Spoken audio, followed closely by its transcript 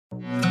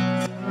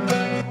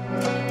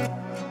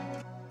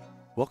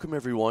Welcome,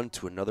 everyone,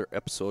 to another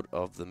episode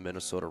of the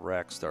Minnesota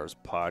Rack Stars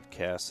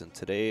podcast. And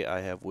today I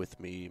have with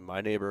me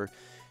my neighbor,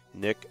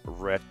 Nick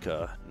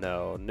Retka.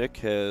 Now, Nick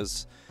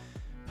has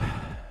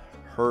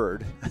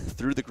heard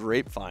through the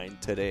grapevine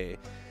today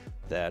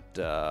that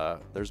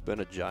there's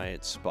been a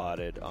giant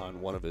spotted on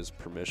one of his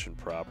permission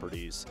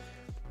properties.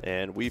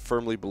 And we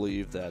firmly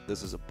believe that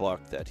this is a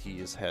buck that he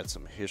has had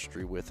some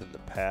history with in the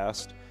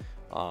past.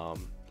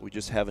 We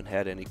just haven't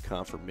had any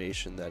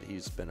confirmation that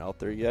he's been out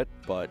there yet,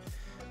 but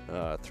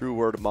through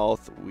word of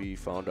mouth, we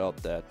found out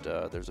that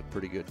there's a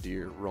pretty good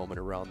deer roaming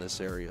around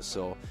this area.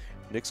 So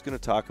Nick's going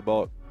to talk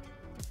about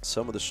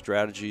some of the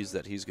strategies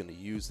that he's going to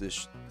use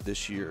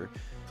this year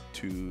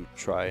to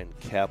try and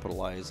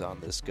capitalize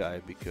on this guy,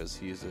 because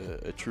he's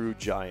a true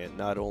giant,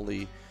 not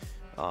only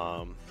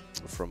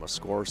from a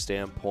score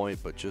standpoint,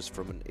 but just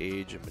from an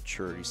age and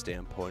maturity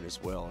standpoint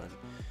as well.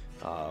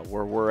 And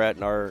where we're at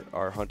in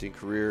our hunting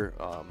career,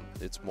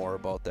 it's more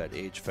about that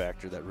age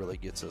factor that really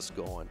gets us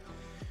going.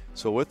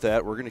 So with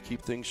that, we're going to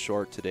keep things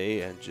short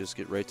today and just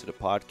get right to the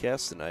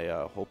podcast, and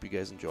I hope you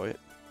guys enjoy it.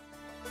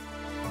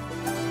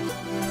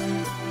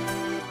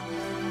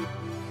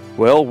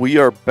 Well, we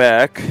are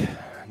back.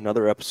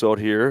 Another episode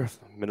here,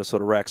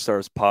 Minnesota Rack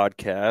Stars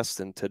podcast,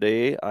 and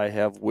today I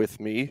have with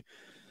me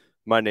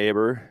my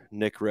neighbor,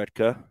 Nick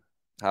Retka.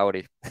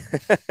 Howdy.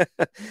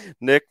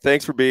 Nick,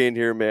 thanks for being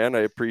here, man.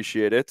 I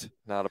appreciate it.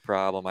 Not a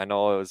problem. I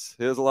know it was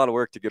a lot of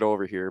work to get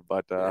over here,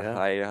 but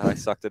I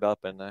sucked it up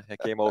and I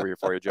came over here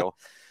for you, Joe.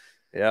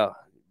 Yeah,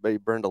 but you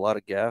burned a lot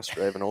of gas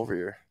driving over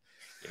here.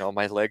 You know,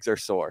 my legs are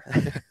sore.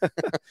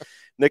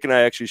 Nick and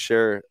I actually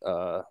share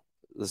the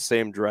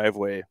same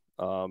driveway,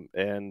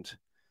 and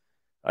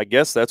I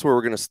guess that's where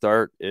we're going to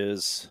start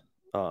is,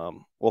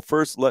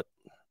 first I'm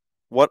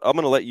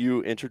going to let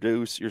you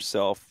introduce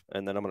yourself,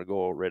 and then I'm going to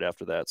go right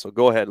after that. So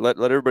go ahead, let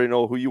everybody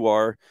know who you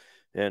are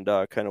and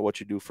kind of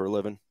what you do for a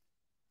living.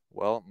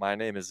 Well, my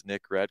name is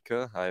Nick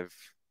Retka. I've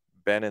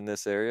been in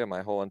this area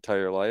my whole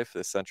entire life,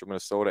 the central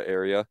Minnesota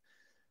area.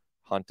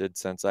 Hunted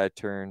since I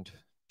turned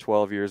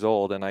 12 years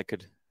old, and I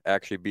could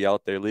actually be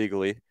out there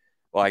legally.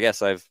 Well, I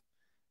guess I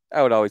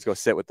would always go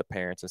sit with the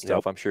parents and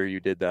stuff. Yep. I'm sure you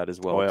did that as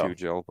well too,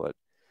 Joe. But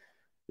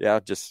yeah,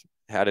 just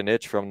had an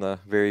itch from the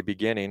very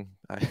beginning.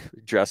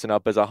 Dressing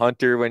up as a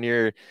hunter when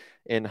you're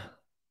in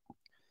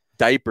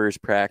diapers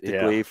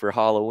practically for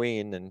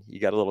Halloween, and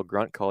you got a little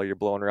grunt call you're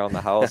blowing around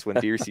the house when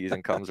deer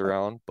season comes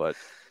around. But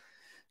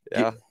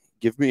yeah,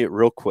 give me it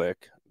real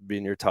quick.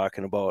 Being you're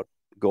talking about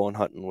going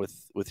hunting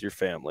with your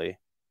family.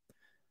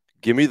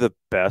 Give me the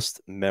best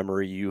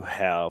memory you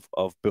have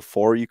of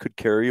before you could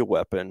carry a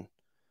weapon,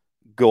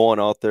 going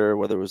out there,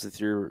 whether it was with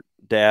your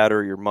dad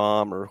or your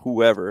mom or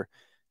whoever.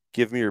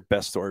 Give me your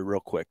best story real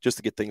quick, just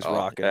to get things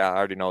rocking. Yeah, I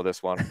already know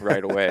this one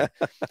right away.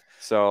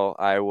 So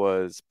I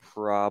was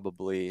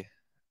probably,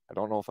 I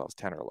don't know if I was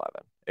 10 or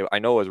 11. I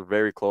know it was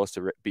very close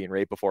to being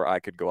right before I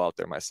could go out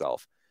there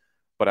myself.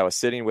 But I was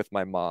sitting with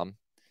my mom,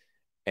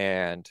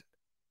 and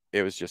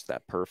it was just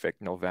that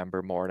perfect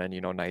November morning,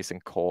 you know, nice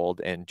and cold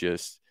and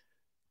just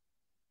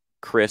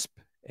crisp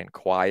and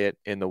quiet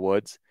in the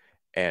woods.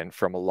 And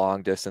from a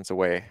long distance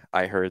away,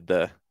 I heard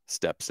the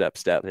step, stop,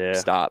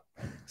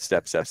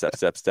 step,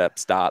 step,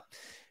 stop.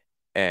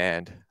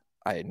 And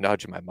I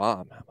nudged my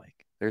mom. I'm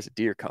like, there's a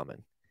deer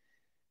coming.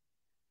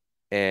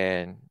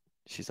 And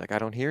she's like, I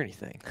don't hear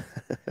anything.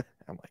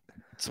 I'm like,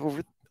 it's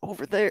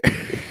over there.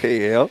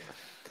 Yeah.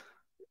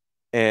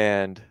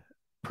 And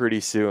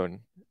pretty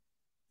soon,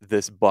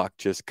 this buck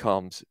just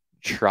comes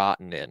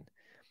trotting in.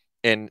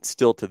 And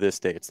still to this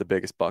day, it's the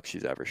biggest buck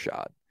she's ever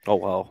shot. Oh,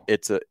 wow.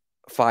 It's a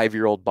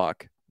 5-year-old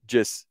buck.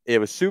 It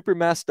was super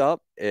messed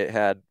up. It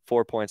had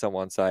 4 points on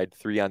one side,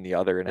 3 on the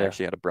other, and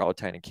actually had a brow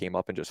tine and came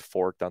up and just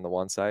forked on the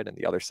one side. And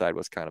the other side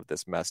was kind of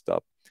this messed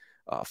up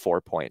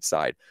 4-point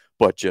side,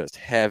 but just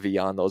heavy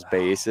on those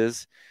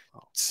bases.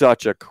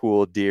 Such a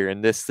cool deer.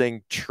 And this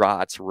thing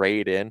trots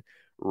right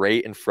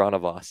in front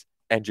of us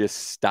and just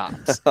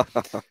stops.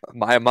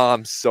 My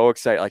mom's so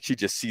excited. Like, she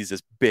just sees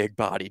this big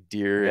bodied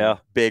deer and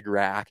big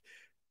rack,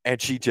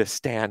 and she just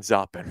stands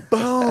up and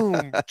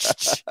boom.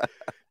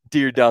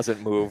 Deer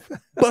doesn't move.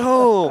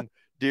 Boom.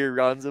 Deer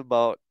runs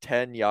about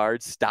 10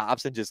 yards,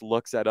 stops, and just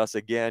looks at us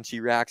again. She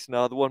racks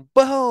another one.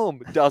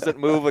 Boom. Doesn't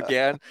move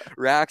again.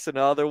 Racks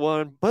another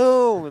one.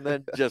 Boom. And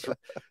then just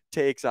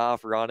takes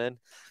off running.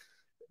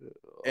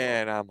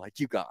 And I'm like,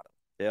 you got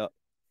him. Yeah.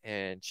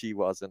 And she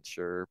wasn't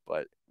sure,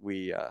 but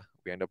we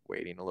end up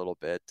waiting a little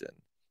bit. And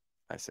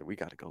I said, we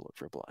got to go look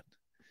for blood.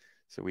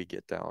 So we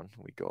get down,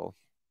 we go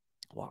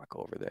walk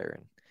over there,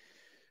 and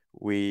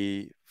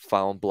we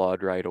found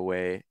blood right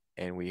away.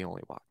 And we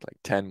only walked like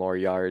 10 more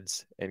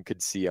yards and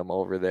could see him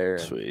over there.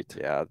 And sweet.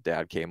 Yeah,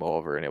 Dad came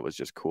over, and it was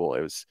just cool.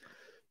 It was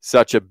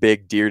such a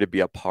big deer to be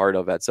a part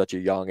of at such a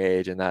young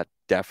age, and that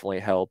definitely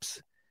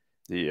helps.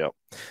 Yep.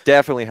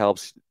 Definitely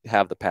helps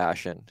have the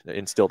passion,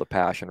 instill the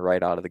passion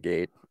right out of the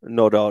gate.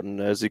 No doubt. And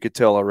as you could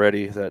tell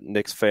already, that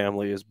Nick's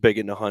family is big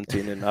into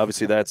hunting, and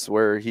obviously that's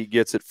where he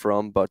gets it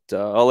from. But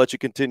I'll let you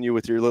continue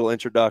with your little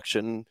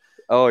introduction.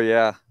 Oh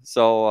yeah.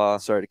 So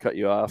Sorry to cut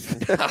you off.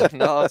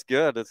 no, it's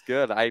good. It's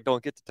good. I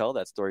don't get to tell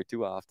that story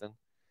too often.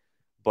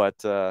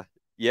 But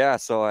yeah,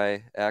 so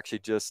I actually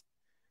just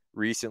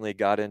recently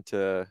got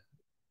into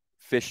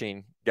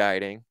fishing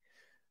guiding.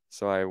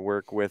 So I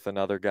work with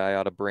another guy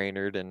out of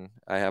Brainerd, and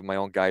I have my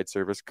own guide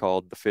service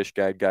called the Fish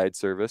Guide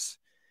Service,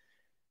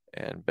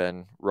 and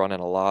been running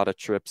a lot of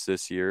trips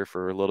this year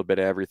for a little bit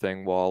of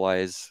everything: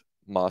 walleyes,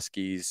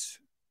 muskies,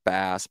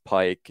 bass,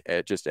 pike,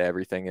 just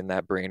everything in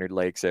that Brainerd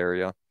Lakes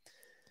area.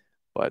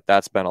 But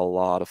that's been a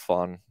lot of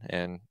fun,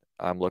 and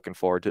I'm looking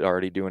forward to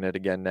already doing it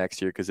again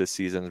next year because this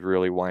season's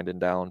really winding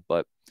down.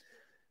 But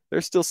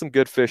there's still some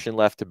good fishing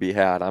left to be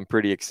had. I'm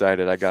pretty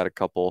excited. I got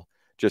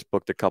just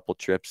booked a couple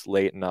trips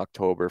late in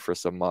October for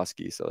some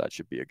muskie, so that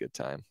should be a good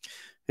time.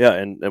 Yeah,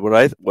 and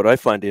what I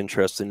find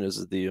interesting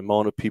is the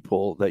amount of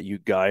people that you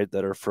guide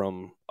that are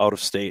from out of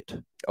state.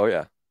 Oh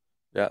yeah,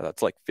 yeah,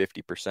 that's like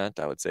 50%,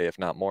 I would say, if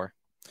not more.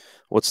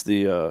 What's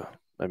the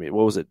what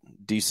was it?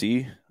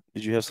 DC?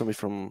 Did you have somebody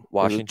from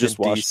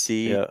Washington,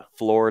 D.C., Yeah,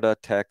 Florida,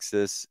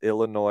 Texas,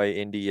 Illinois,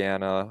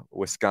 Indiana,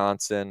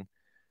 Wisconsin,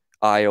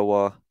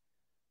 Iowa,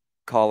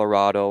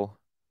 Colorado.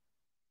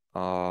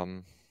 I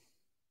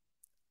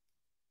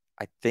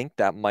think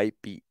that might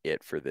be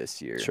it for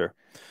this year. sure.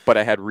 But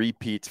I had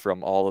repeats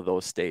from all of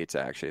those states,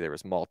 actually. There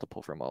was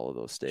multiple from all of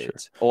those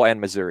states. Sure. Oh,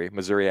 and Missouri.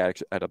 Missouri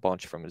actually had a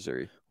bunch from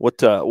Missouri.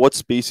 What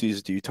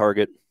species do you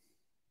target?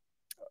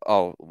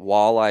 Oh,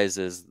 walleyes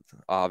is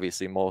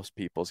obviously most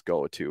people's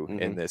go-to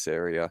in this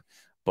area,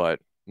 but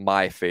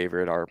my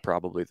favorite are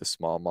probably the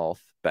smallmouth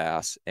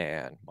bass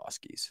and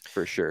muskies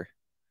for sure.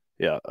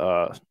 Yeah,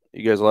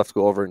 you guys will have to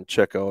go over and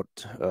check out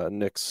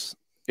Nick's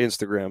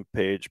Instagram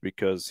page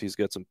because he's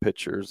got some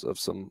pictures of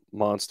some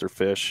monster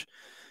fish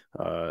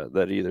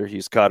that either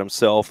he's caught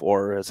himself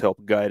or has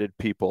helped guided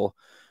people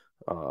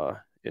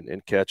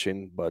in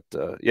catching. But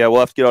yeah, we'll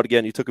have to get out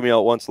again. You took me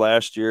out once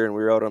last year, and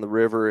we were out on the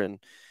river, and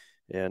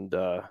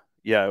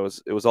yeah,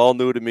 it was all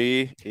new to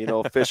me,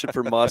 fishing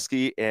for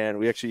muskie, and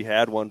we actually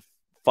had one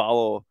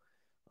follow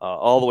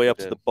all the way up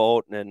to the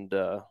boat, and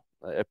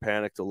I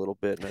panicked a little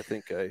bit, and I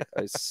think I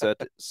set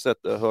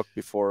the hook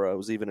before I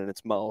was even in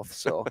its mouth.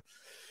 So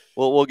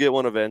we'll get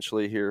one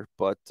eventually here,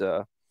 but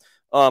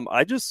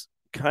I just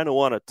kind of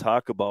want to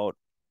talk about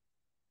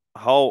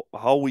how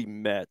we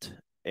met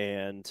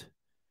and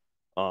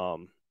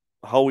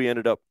how we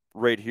ended up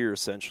right here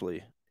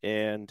essentially,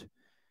 and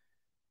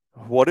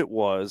what it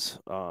was.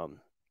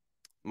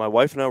 My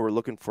wife and I were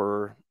looking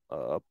for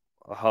a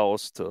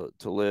house to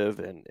live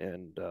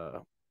and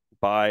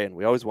buy, and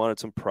we always wanted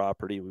some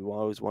property. We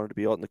always wanted to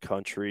be out in the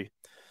country,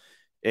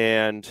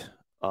 and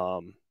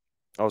I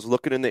was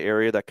looking in the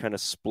area that kind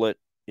of split,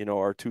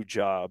 our two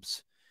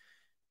jobs.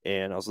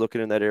 And I was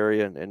looking in that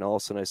area, and all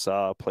of a sudden I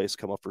saw a place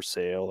come up for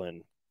sale.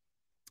 And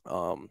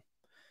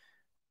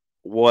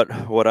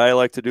what I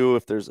like to do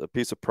if there's a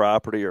piece of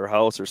property or a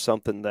house or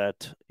something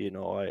that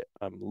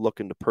I'm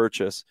looking to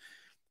purchase,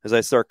 as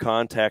I start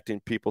contacting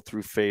people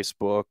through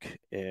Facebook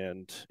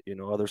and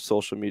other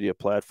social media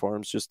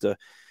platforms, just to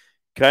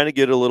kind of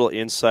get a little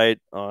insight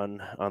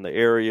on the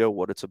area,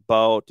 what it's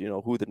about,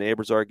 who the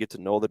neighbors are, get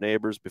to know the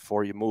neighbors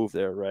before you move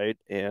there, right?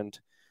 And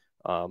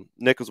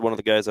Nick was one of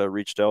the guys I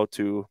reached out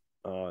to,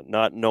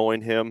 not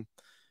knowing him,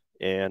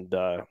 and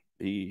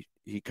he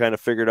kind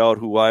of figured out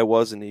who I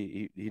was, and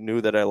he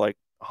knew that I like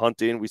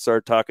hunting. We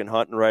started talking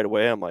hunting right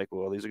away. I'm like,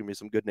 well, these are gonna be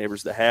some good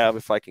neighbors to have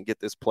if I can get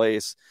this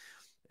place,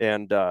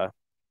 and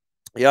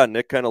yeah,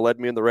 Nick kind of led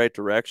me in the right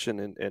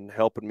direction and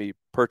helping me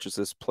purchase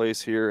this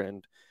place here.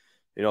 And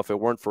if it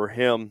weren't for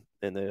him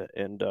and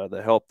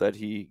the help that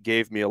he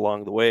gave me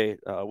along the way,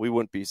 we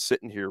wouldn't be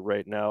sitting here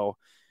right now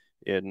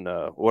in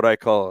what I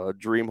call a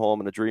dream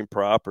home and a dream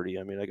property.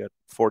 I mean, I got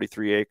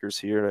 43 acres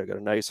here. I got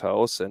a nice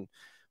house, and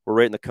we're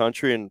right in the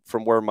country. And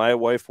from where my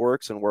wife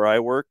works and where I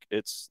work,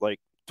 it's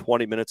like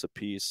 20 minutes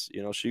apiece.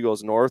 She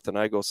goes north and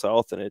I go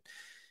south, and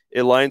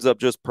it lines up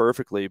just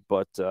perfectly.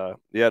 But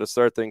yeah, to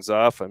start things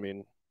off, I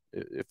mean,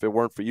 if it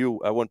weren't for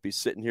you, I wouldn't be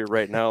sitting here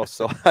right now.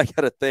 So I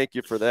got to thank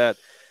you for that.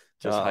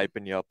 Just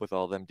hyping you up with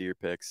all them deer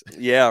pics.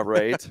 Yeah,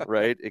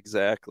 right,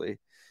 exactly.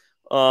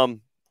 Well,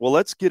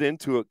 let's get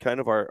into it,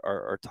 kind of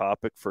our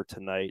topic for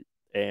tonight.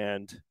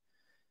 And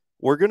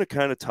we're going to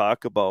kind of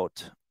talk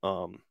about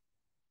some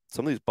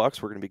of these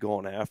bucks we're going to be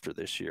going after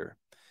this year.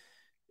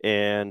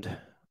 And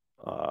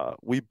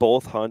we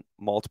both hunt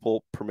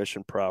multiple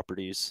permission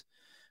properties.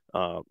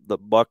 The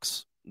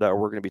bucks that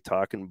we're going to be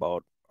talking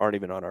about aren't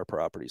even on our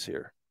properties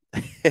here.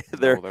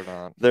 They're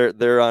not.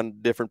 They're on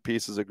different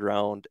pieces of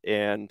ground,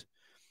 and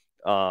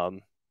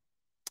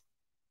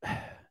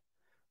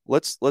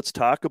let's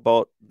talk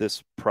about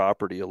this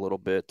property a little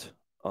bit,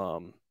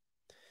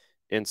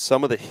 and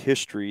some of the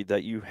history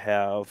that you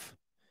have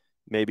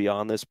maybe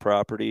on this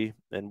property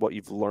and what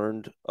you've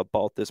learned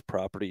about this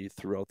property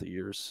throughout the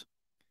years.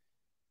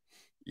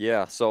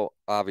 Yeah, so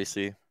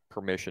obviously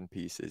permission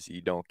pieces, you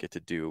don't get to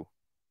do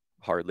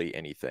hardly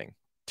anything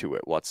to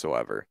it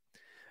whatsoever.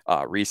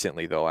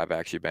 Recently, though, I've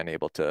actually been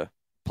able to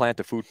plant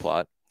a food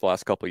plot the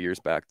last couple of years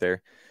back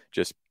there,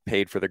 just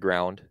paid for the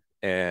ground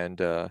and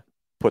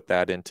put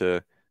that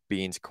into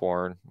beans,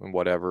 corn, and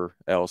whatever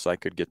else I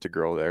could get to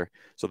grow there.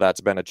 So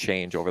that's been a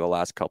change over the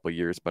last couple of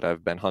years, but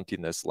I've been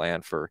hunting this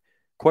land for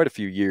quite a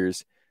few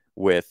years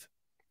with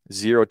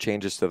zero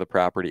changes to the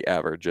property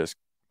ever, just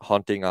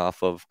hunting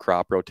off of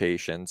crop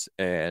rotations.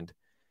 And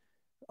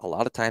a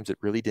lot of times it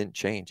really didn't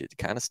change. It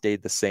kind of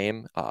stayed the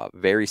same.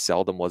 Very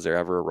seldom was there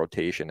ever a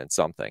rotation in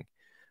something,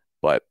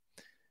 but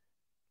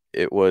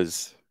it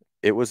was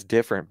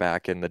different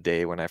back in the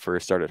day when I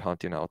first started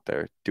hunting out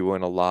there,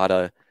 doing a lot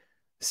of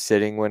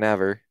sitting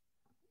whenever,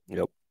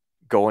 Yep.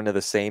 going to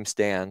the same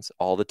stands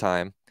all the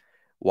time,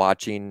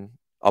 watching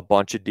a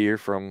bunch of deer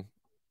from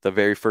the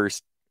very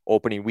first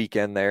opening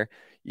weekend there.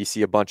 You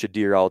see a bunch of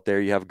deer out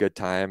there, you have a good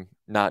time,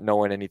 not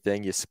knowing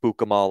anything. You spook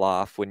them all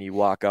off when you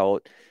walk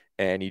out,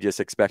 and you just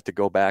expect to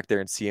go back there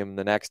and see them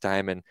the next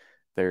time. And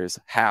there's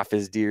half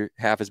as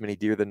many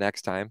deer the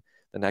next time.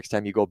 The next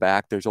time you go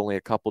back, there's only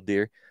a couple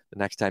deer. The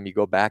next time you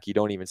go back, you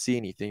don't even see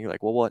anything. You're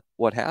like, well,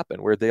 what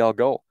happened? Where'd they all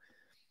go?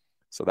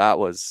 So that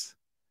was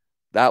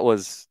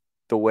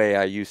the way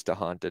I used to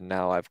hunt, and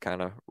now I've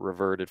kind of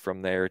reverted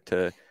from there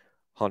to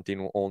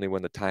hunting only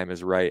when the time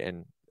is right,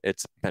 and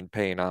it's been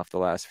paying off the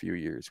last few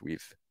years.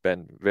 We've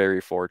been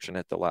very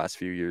fortunate the last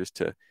few years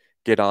to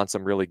get on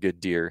some really good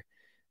deer,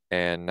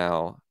 and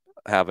now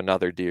have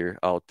another deer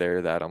out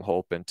there that I'm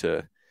hoping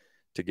to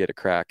get a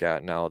crack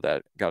at now,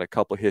 that got a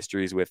couple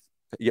years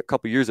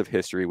of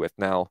history with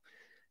now.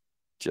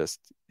 Just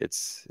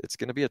it's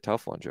going to be a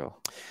tough one, Joe.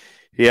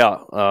 Yeah,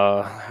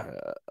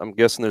 I'm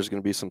guessing there's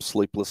going to be some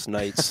sleepless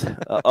nights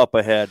up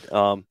ahead.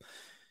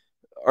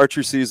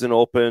 Archery season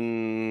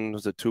open,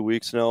 was it 2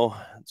 weeks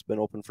now? It's been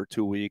open for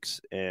 2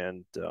 weeks,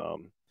 and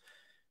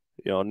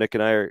Nick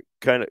and I are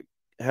kind of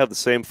have the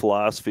same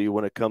philosophy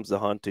when it comes to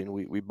hunting.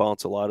 We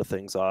bounce a lot of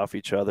things off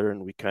each other,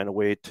 and we kind of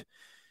wait,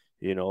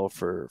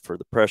 for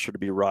the pressure to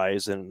be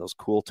rising and those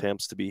cool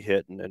temps to be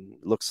hitting. And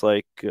it looks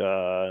like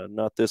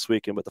not this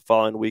weekend, but the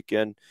following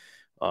weekend,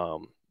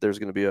 there's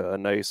going to be a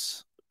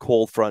nice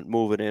cold front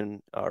moving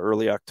in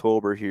early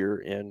October here,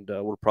 and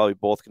we're probably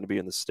both going to be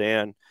in the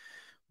stand.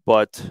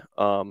 But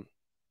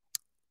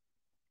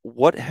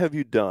what have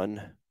you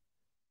done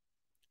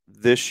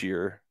this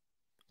year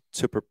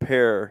to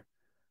prepare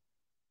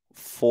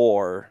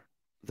for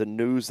the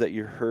news that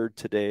you heard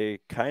today,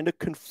 kind of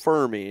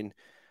confirming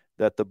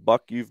that the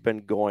buck you've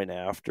been going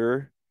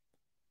after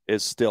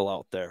is still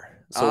out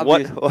there? So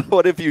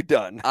what have you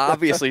done?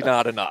 Obviously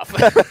not enough.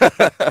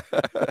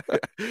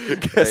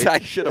 Because I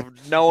should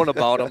have known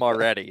about him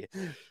already.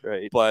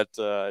 Right. But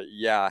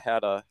yeah,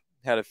 had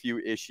a few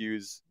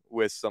issues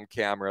with some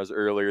cameras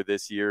earlier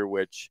this year,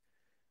 which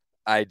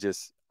I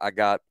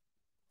got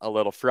a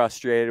little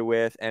frustrated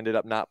with, ended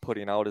up not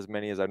putting out as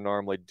many as I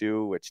normally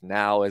do, which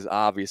now is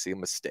obviously a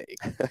mistake.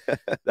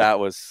 that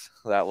was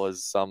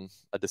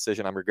a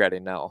decision I'm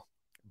regretting now.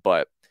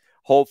 But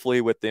hopefully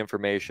with the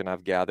information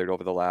I've gathered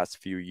over the last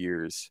few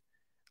years,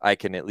 I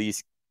can at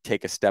least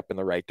take a step in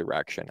the right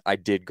direction. I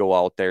did go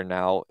out there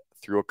now,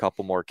 threw a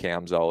couple more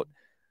cams out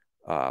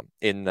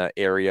in the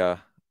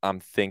area I'm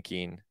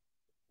thinking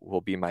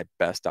will be my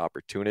best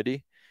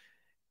opportunity.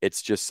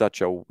 It's just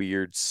such a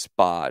weird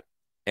spot,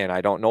 and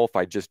I don't know if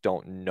I just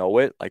don't know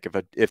it. Like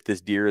if this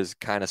deer is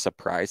kind of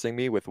surprising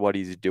me with what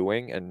he's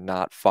doing and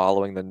not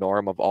following the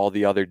norm of all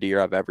the other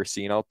deer I've ever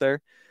seen out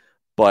there.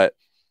 But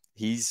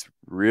he's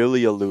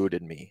really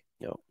eluded me,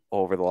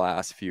 over the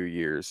last few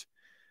years.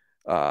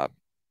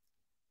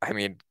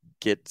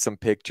 Get some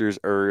pictures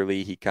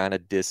early. He kind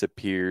of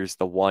disappears.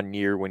 The 1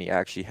 year when he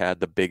actually had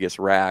the biggest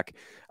rack,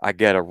 I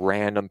get a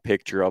random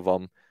picture of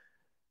him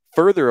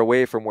further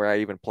away from where I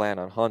even plan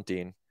on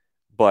hunting,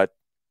 but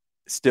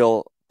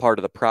still part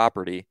of the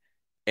property.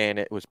 And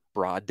it was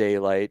broad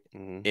daylight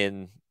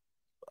in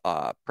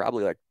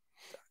probably like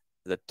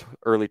the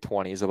early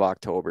 20s of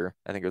October.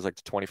 I think it was like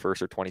the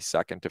 21st or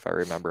 22nd, if I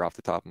remember off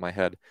the top of my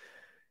head.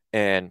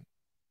 And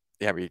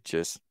yeah, we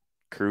just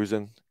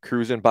cruising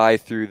by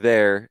through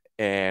there.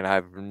 And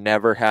I've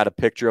never had a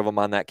picture of him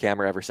on that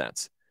camera ever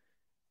since.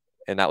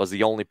 And that was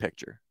the only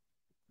picture.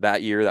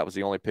 That year, that was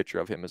the only picture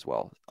of him as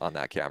well on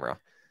that camera.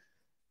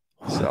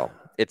 So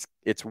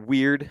it's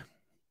weird.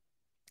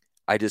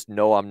 I just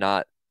know I'm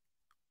not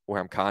where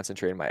I'm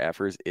concentrating my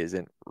efforts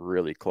isn't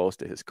really close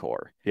to his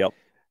core. Yep.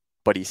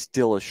 But he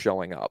still is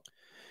showing up.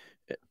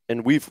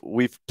 And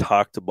we've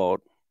talked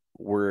about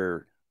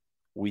where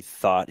we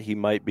thought he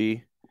might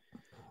be,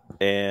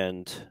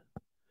 and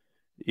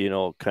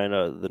kind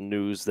of the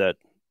news that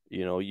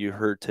you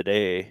heard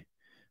today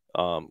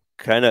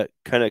kind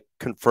of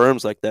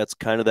confirms like that's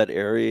kind of that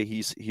area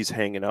he's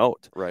hanging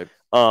out. Right.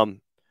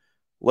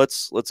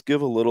 Let's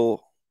give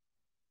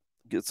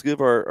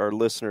our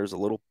listeners a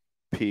little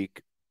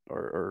peek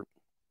or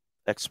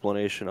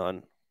explanation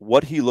on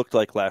what he looked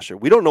like last year.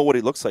 We don't know what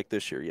he looks like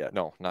this year yet.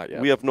 No, not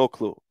yet. We have no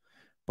clue.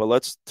 But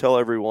let's tell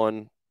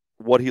everyone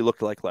what he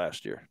looked like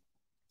last year.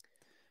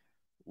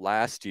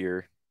 Last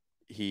year,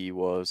 he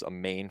was a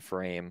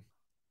mainframe.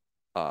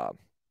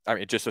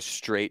 Just a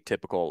straight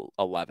typical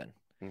 11.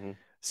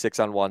 6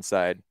 on one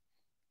side,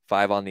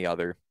 5 on the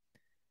other,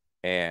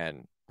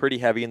 and pretty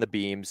heavy in the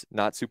beams,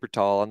 not super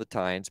tall on the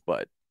tines,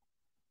 but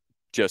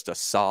just a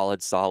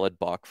solid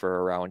buck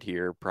for around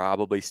here,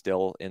 probably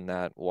still in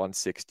that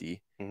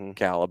 160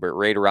 caliber,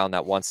 right around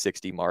that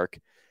 160 mark.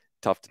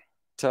 Tough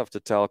to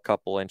tell a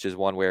couple inches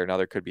one way or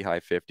another. Could be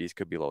high 50s,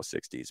 could be low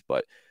 60s,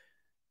 but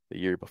the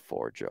year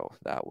before, Joe,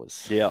 that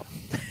was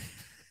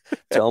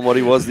Tell him what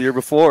he was the year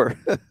before.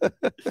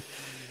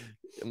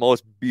 the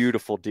most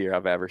beautiful deer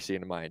I've ever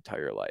seen in my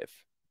entire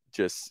life.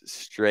 Just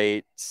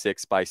straight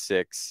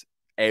 6x6.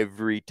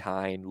 Every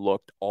tine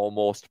looked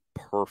almost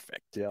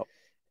perfect. Yep.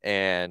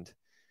 And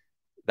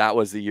that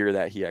was the year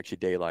that he actually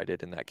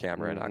daylighted in that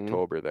camera in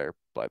October there.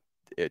 But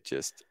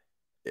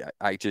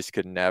I just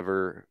could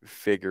never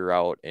figure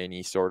out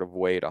any sort of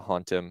way to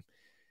hunt him.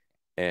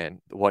 And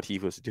what he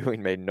was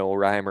doing made no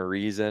rhyme or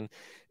reason.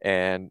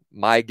 And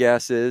my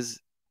guess is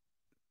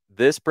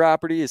this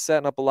property is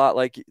setting up a lot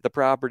like the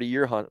property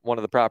one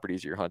of the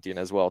properties you're hunting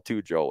as well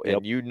too, Joe. Yep.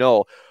 And you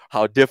know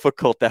how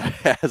difficult that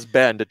has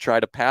been to try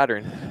to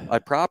pattern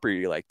a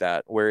property like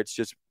that, where it's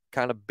just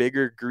kind of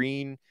bigger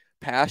green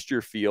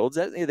pasture fields.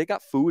 They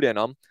got food in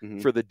them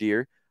for the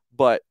deer,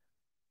 but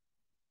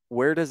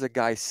where does a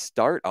guy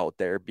start out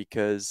there?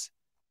 Because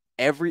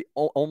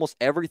almost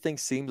everything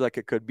seems like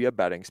it could be a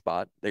bedding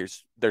spot.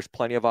 There's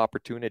plenty of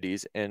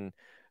opportunities, and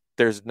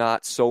there's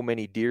not so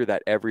many deer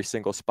that every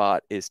single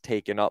spot is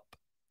taken up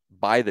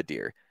by the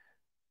deer.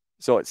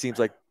 So it seems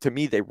like, to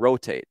me, they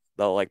rotate.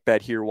 They'll like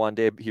bed here one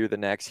day, here the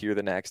next,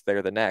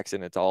 there the next,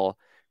 and it's all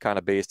kind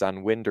of based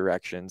on wind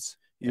directions.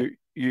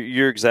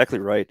 You're exactly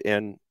right,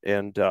 and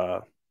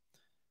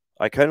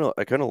I kind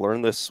of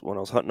learned this when I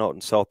was hunting out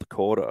in South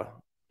Dakota.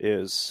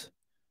 Is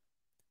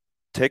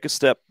take a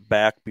step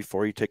back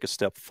before you take a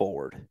step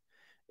forward,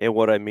 and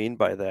what I mean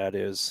by that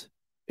is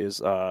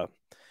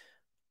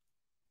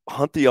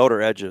hunt the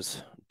outer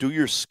edges, do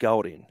your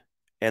scouting,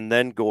 and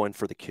then go in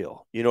for the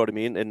kill. You know what I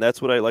mean? And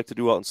that's what I like to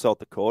do out in South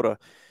Dakota.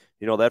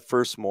 You know, that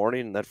first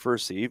morning, that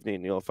first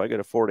evening, you know, if I get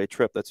a 4-day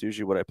trip, that's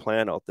usually what I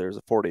plan out there is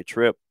a 4-day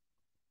trip.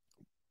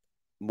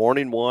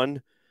 Morning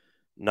one,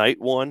 night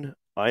one,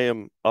 I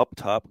am up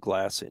top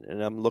glassing,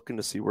 and I'm looking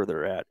to see where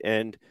they're at.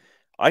 And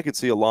I can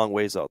see a long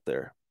ways out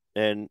there.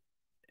 And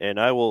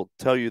I will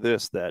tell you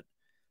this, that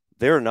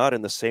they're not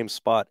in the same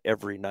spot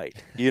every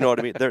night. You know what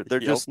I mean? They're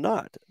Yep. just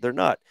not. They're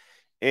not.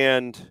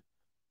 And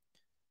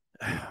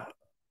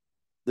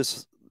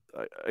this,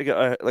 like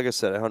I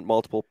said, I hunt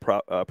multiple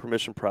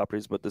permission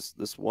properties, but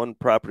this one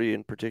property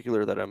in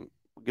particular that I'm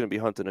going to be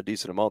hunting a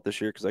decent amount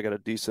this year because I got a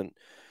decent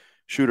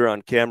shooter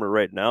on camera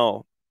right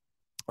now.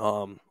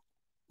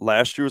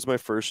 Last year was my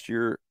first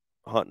year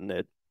hunting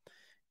it,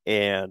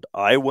 and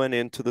I went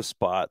into the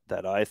spot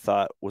that I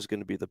thought was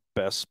going to be the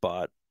best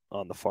spot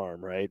on the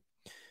farm, right?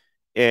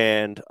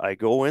 And I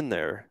go in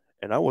there,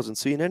 and I wasn't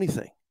seeing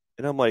anything.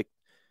 And I'm like,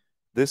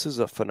 this is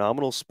a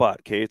phenomenal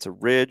spot, okay? It's a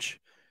ridge.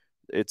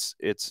 It's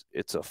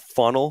a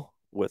funnel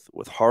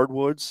with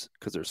hardwoods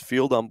because there's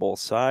field on both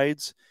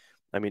sides.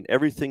 I mean,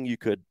 everything you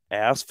could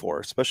ask for,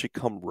 especially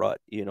come rut.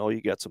 You know,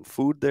 you got some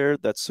food there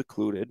that's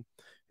secluded.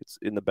 It's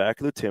in the back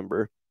of the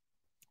timber.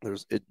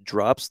 It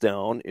drops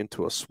down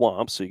into a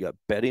swamp, so you got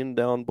bedding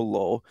down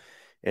below,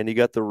 and you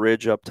got the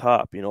ridge up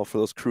top, you know, for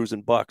those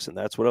cruising bucks. And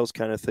that's what I was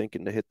kind of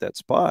thinking to hit that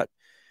spot.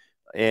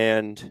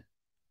 And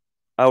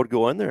I would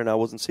go in there and I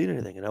wasn't seeing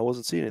anything,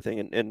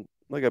 And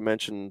like I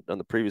mentioned on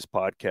the previous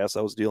podcast,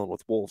 I was dealing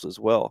with wolves as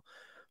well.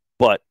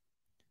 But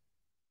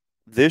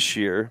this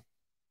year,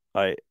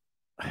 I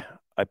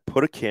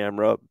put a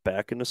camera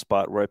back in the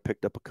spot where I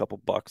picked up a couple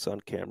bucks on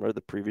camera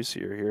the previous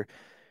year here.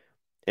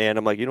 And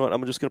I'm like, you know what?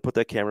 I'm just going to put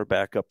that camera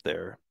back up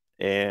there.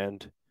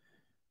 And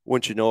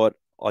once you know it,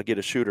 I'll get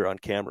a shooter on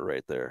camera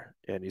right there.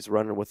 And he's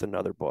running with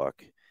another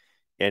buck.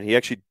 And he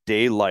actually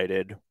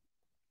daylighted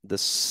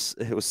this.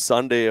 It was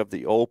Sunday of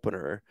the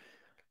opener.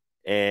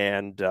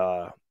 And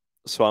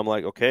so I'm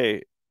like,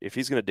 okay, if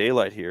he's going to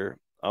daylight here,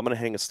 I'm going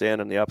to hang a stand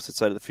on the opposite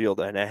side of the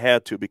field. And I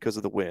had to because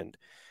of the wind.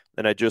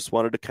 And I just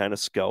wanted to kind of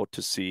scout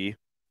to see,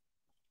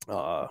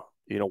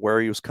 you know,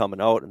 where he was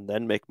coming out and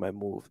then make my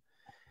move.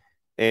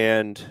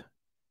 And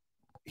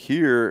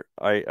here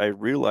I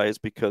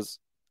realized, because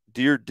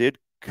deer did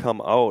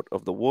come out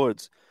of the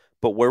woods,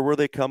 but where were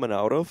they coming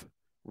out of?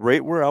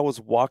 Right where I was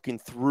walking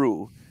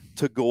through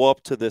to go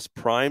up to this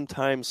prime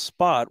time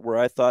spot where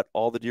I thought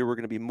all the deer were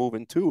going to be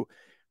moving to.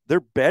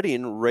 They're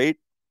bedding right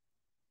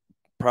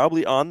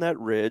probably on that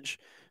ridge.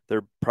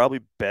 They're probably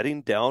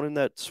bedding down in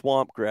that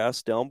swamp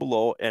grass down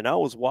below, and I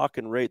was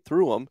walking right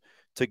through them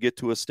to get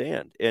to a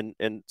stand.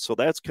 And so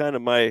that's kind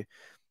of my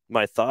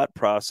thought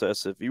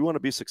process. If you want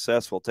to be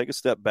successful, take a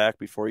step back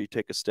before you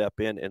take a step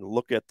in and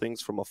look at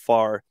things from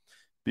afar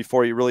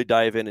before you really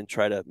dive in and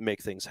try to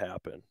make things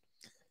happen.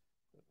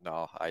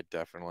 No, I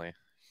definitely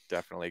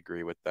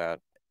agree with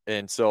that.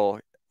 And so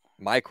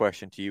my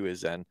question to you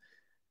is then,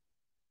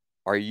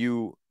 are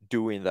you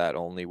doing that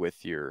only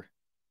with your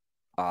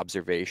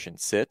observation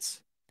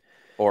sits,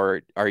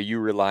 or are you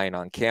relying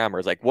on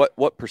cameras? Like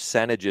what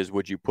percentages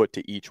would you put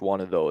to each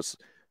one of those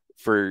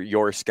for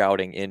your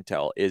scouting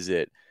intel? Is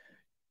it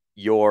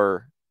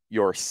your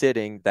you're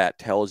sitting, that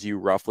tells you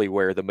roughly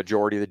where the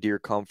majority of the deer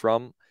come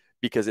from,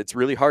 because it's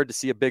really hard to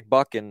see a big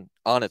buck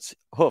on its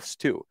hoofs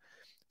too.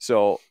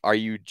 So are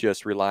you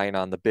just relying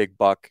on the big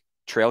buck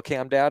trail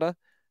cam data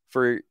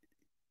for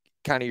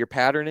kind of your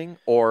patterning,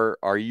 or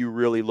are you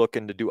really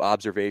looking to do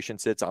observation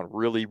sits on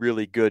really,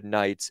 really good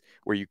nights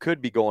where you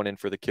could be going in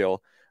for the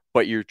kill,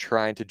 but you're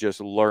trying to just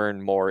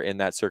learn more in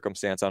that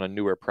circumstance on a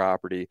newer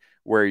property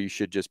where you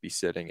should just be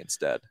sitting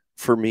instead?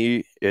 For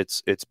me,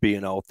 it's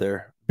being out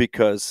there,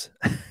 because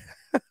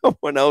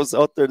when I was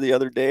out there the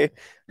other day,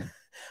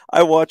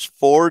 I watched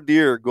 4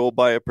 deer go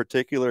by a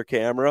particular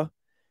camera,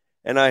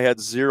 and I had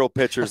 0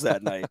 pictures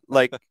that night.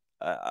 Like,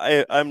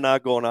 I'm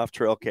not going off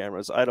trail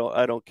cameras. I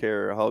don't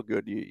care how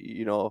good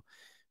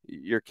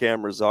your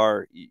cameras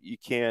are. You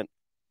can't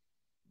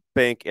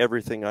bank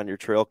everything on your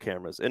trail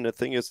cameras. And the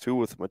thing is too,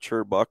 with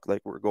mature buck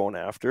like we're going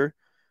after,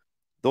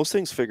 those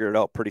things figure it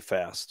out pretty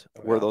fast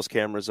where those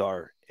cameras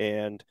are.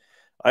 And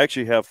I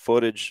actually have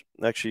footage.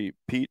 Actually,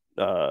 Pete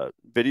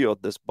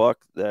videoed this buck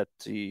that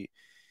he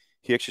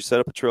actually set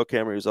up a trail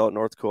camera. He was out in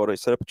North Dakota. He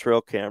set up a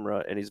trail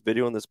camera, and he's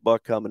videoing this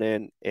buck coming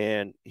in,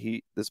 and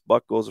this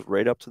buck goes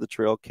right up to the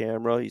trail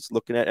camera. He's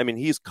looking at, I mean,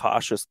 he's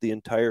cautious the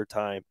entire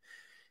time.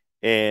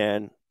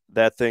 And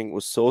that thing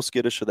was so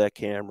skittish of that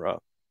camera.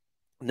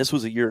 And this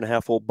was a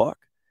 1.5-year-old buck.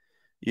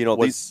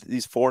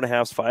 These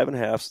 4.5s,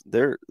 5.5s,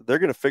 they're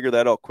going to figure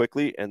that out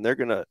quickly, and they're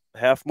going to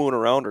half moon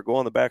around or go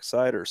on the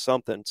backside or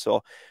something.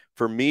 So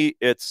for me,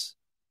 it's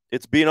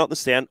being out in the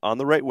stand on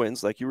the right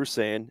winds, like you were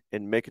saying,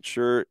 and making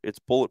sure it's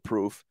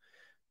bulletproof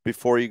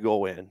before you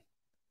go in.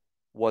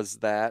 Was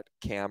that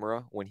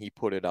camera, when he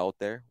put it out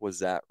there, was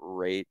that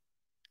right?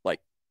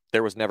 Like,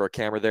 there was never a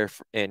camera there,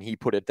 and he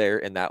put it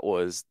there, and that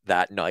was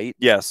that night?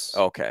 Yes.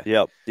 Okay.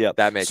 Yep.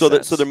 That makes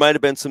sense. So there might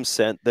have been some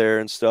scent there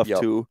and stuff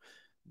too,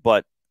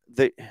 but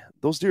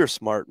those deer are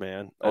smart,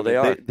 man. They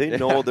are. They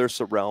know their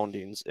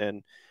surroundings,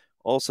 and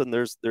all of a sudden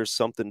there's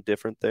something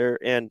different there.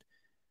 And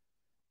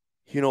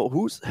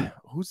who's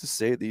to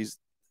say these?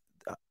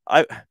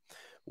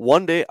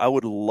 One day I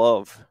would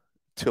love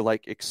to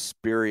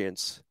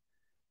experience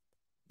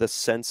the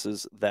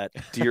senses that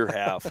deer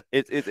have.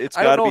 It's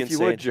got to be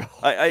insane.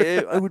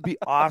 It would be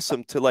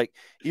awesome to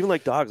even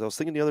like dogs. I was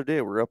thinking the other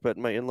day, we're up at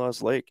my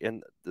in-laws lake,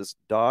 and this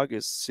dog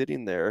is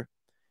sitting there,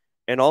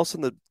 and all of a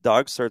sudden the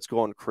dog starts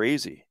going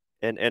crazy,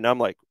 and I'm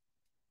like,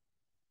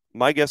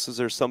 my guess is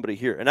there's somebody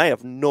here, and I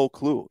have no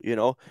clue,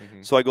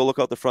 Mm-hmm. So I go look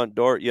out the front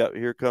door. Yeah,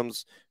 here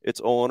comes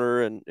its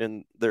owner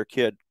and their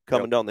kid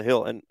coming down the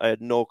hill, and I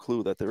had no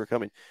clue that they were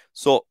coming.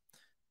 So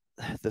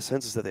the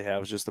senses that they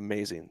have is just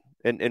amazing.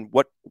 And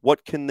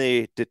what can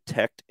they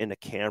detect in a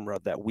camera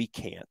that we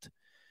can't?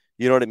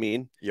 You know what I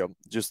mean? Yep.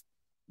 Just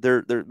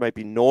there might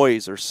be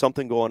noise or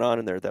something going on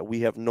in there that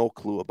we have no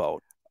clue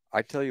about.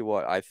 I tell you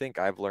what, I think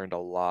I've learned a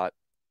lot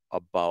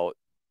about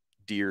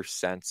deer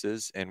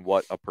senses and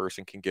what a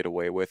person can get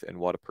away with and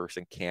what a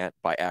person can't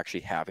by actually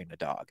having a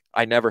dog.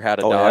 I never had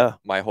a dog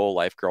my whole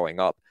life growing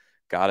up.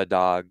 Got a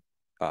dog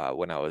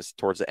when I was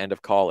towards the end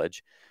of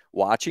college.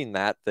 Watching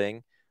that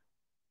thing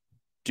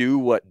do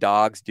what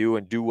dogs do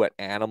and do what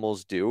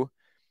animals do,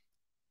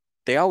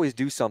 they always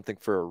do something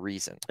for a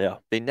reason. Yeah.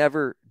 They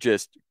never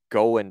just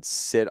go and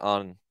sit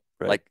on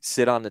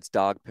its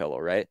dog pillow,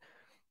 right?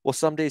 Well,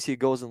 some days he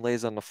goes and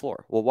lays on the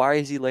floor. Well, why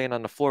is he laying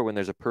on the floor when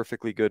there's a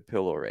perfectly good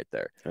pillow right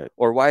there? Right.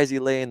 Or why is he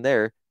laying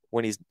there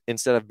when he's,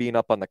 instead of being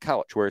up on the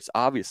couch where it's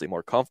obviously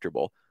more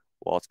comfortable?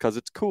 Well, it's because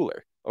it's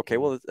cooler. Okay,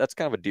 well, that's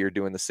kind of a deer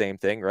doing the same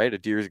thing, right? A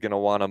deer is going to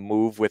want to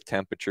move with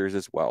temperatures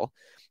as well.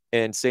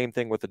 And same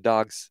thing with a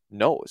dog's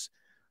nose.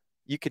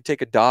 You could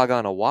take a dog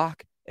on a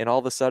walk, and all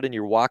of a sudden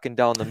you're walking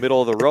down the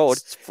middle of the road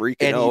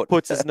and he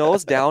puts his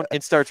nose down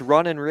and starts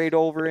running right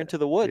over into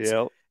the woods.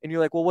 Yep. And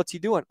you're like, well, what's he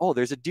doing? Oh,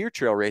 there's a deer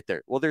trail right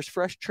there. Well, there's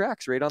fresh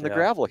tracks right on the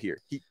gravel here.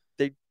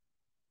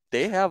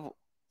 They have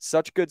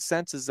such good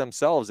senses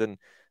themselves. And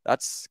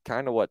that's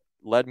kind of what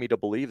led me to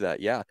believe that,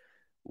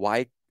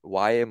 why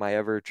am I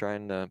ever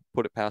trying to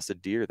put it past a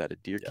deer that a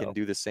deer can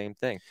do the same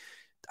thing?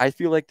 I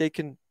feel like they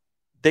can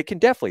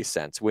definitely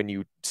sense when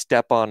you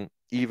step on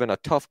even a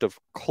tuft of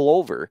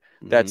clover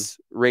that's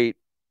right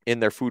in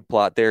their food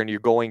plot there, and you're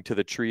going to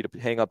the tree to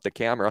hang up the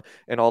camera,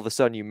 and all of a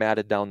sudden you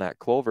matted down that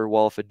clover.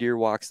 Well, if a deer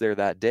walks there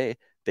that day,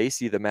 they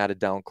see the matted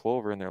down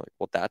clover and they're like,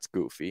 well, that's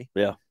goofy.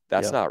 Yeah.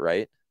 That's not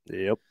right.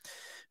 Yep.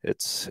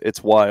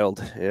 It's wild.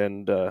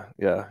 And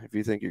if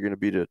you think you're going to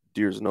beat a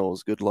deer's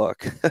nose, good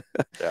luck.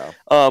 Yeah.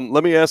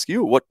 Let me ask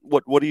you,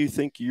 what do you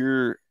think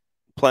your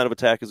plan of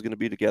attack is going to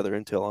be to gather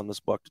intel on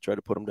this buck to try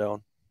to put him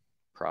down?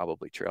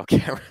 Probably trail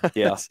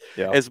cameras.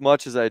 Yeah. As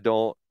much as I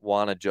don't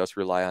want to just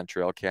rely on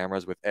trail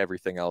cameras with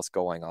everything else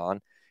going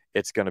on,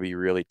 it's going to be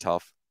really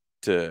tough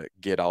to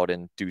get out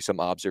and do some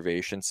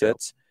observation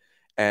sits.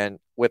 And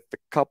with the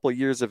couple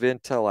years of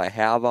intel I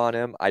have on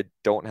him, I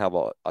don't have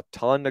a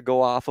ton to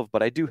go off of,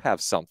 but I do have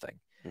something.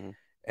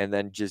 And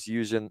then just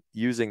using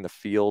the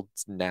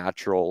field's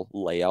natural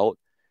layout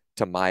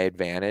to my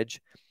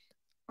advantage,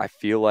 I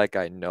feel like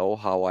I know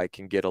how I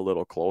can get a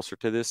little closer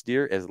to this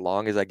deer as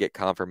long as I get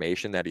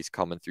confirmation that he's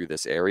coming through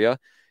this area.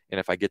 And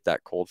if I get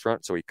that cold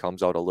front, so he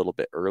comes out a little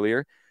bit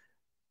earlier,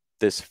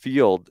 this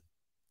field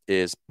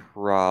is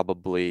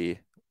probably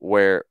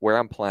where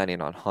I'm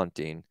planning on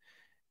hunting,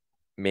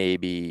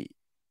 maybe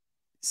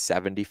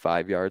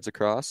 75 yards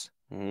across.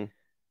 Mm-hmm.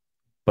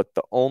 But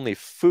the only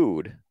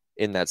food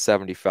in that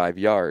 75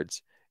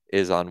 yards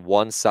is on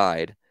one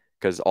side,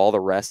 because all the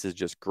rest is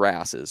just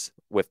grasses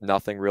with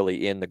nothing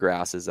really in the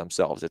grasses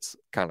themselves. It's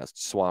kind of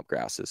swamp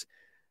grasses.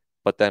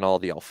 But then all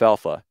the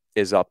alfalfa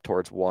is up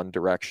towards one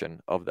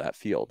direction of that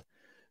field.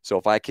 So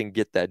if I can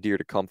get that deer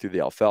to come through the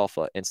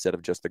alfalfa instead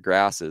of just the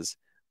grasses,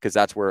 because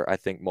that's where I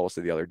think most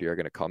of the other deer are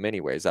going to come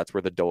anyways. That's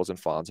where the does and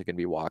fawns are going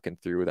to be walking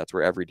through. That's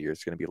where every deer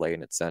is going to be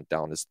laying its scent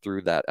down, is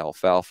through that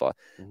alfalfa.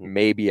 Mm-hmm.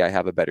 Maybe I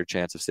have a better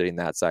chance of sitting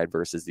that side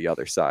versus the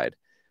other side.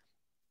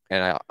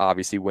 And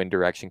obviously wind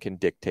direction can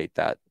dictate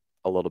that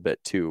a little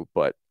bit too,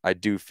 but I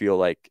do feel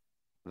like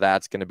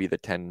that's going to be the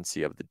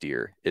tendency of the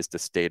deer, is to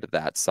stay to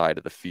that side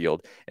of the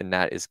field. And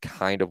that is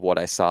kind of what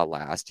I saw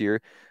last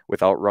year.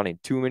 Without running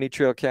too many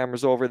trail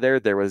cameras over there,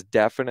 there was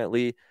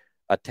definitely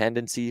a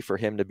tendency for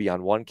him to be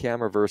on one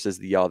camera versus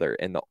the other.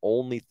 And the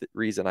only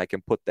reason I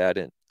can put that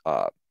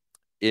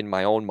in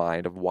my own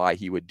mind of why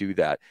he would do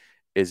that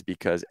is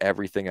because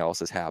everything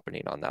else is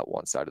happening on that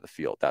one side of the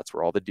field. That's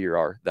where all the deer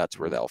are. That's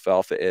where the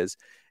alfalfa is.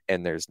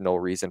 And there's no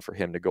reason for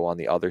him to go on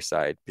the other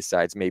side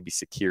besides maybe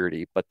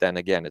security. But then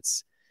again,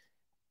 it's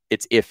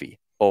iffy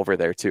over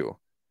there too.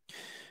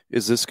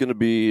 Is this going to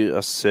be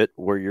a sit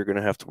where you're going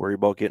to have to worry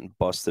about getting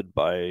busted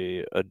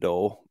by a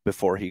doe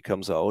before he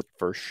comes out?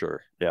 For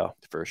sure. Yeah,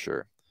 for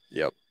sure.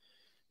 Yep.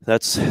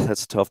 That's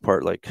the tough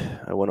part. Like,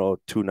 I went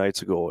out 2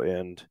 nights ago,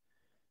 and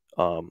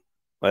I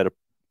had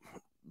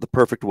the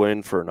perfect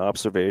wind for an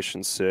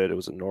observation sit. It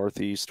was a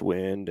northeast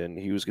wind, and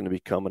he was going to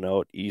be coming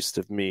out east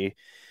of me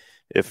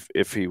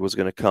if he was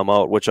going to come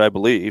out, which I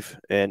believe.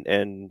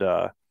 And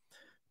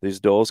these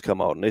does come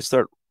out, and they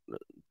start,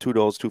 2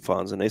 does, 2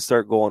 fawns, and they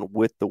start going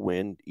with the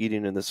wind,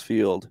 eating in this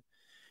field.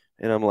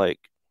 And I'm like,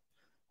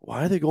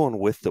 why are they going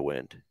with the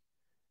wind?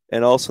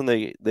 And all of a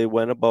sudden they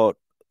went about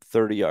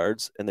 30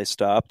 yards and they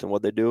stopped. And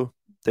what they do,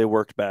 they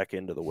worked back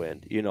into the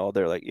wind.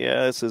 They're like,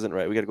 yeah, this isn't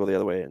right. We got to go the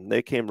other way. And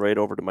they came right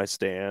over to my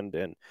stand.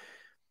 And,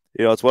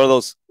 it's one of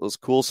those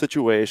cool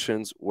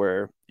situations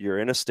where you're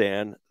in a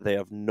stand. They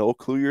have no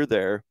clue you're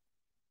there.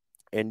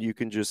 And you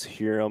can just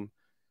hear them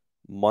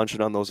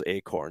munching on those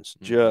acorns,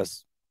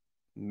 just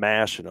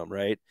mashing them,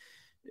 right?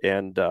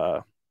 And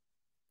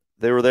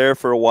they were there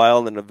for a while,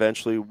 and then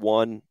eventually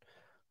one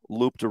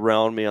looped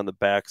around me on the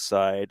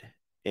backside,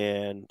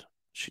 and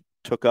she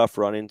took off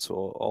running, so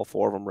all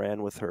 4 of them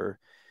ran with her.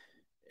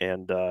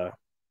 And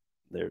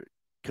they're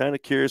kind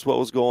of curious what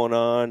was going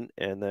on,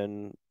 and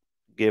then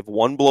gave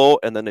one blow,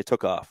 and then they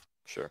took off.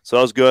 Sure. So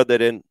that was good. They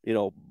didn't,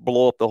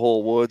 blow up the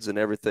whole woods and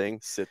everything.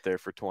 Sit there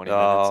for 20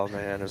 minutes. minutes. Oh,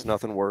 man, there's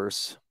nothing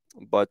worse.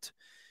 But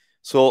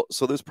so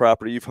this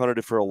property, you've hunted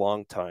it for a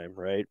long time,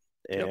 right?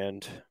 Yep.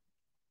 And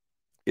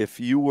if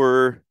you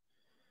were,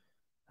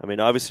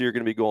 obviously you're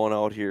going to be going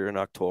out here in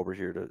October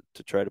here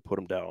to try to put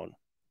them down.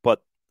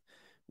 But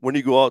when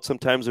you go out,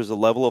 sometimes there's a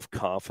level of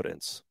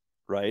confidence,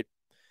 right?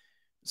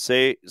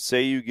 Say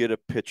you get a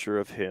picture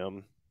of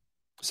him.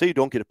 Say you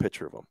don't get a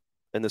picture of him,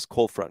 and this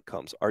cold front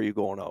comes. Are you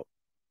going out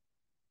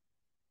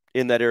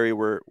in that area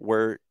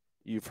where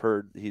you've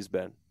heard he's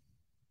been?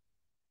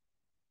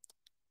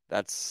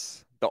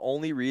 That's the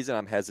only reason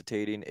I'm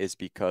hesitating, is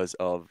because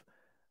of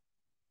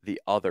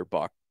the other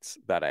bucks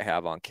that I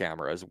have on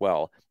camera as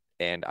well.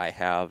 And I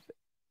have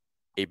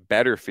a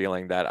better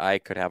feeling that I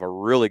could have a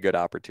really good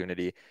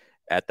opportunity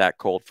at that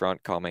cold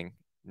front coming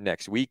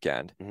next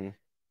weekend,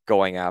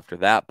 going after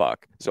that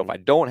buck. So if I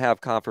don't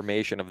have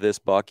confirmation of this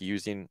buck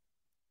using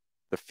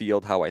the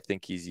field how I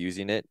think he's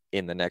using it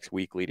in the next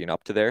week leading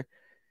up to there,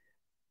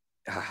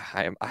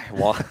 I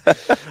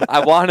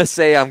want to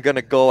say I'm going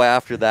to go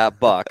after that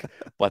buck,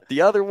 but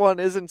the other one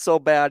isn't so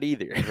bad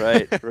either.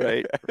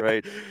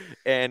 Right.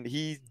 And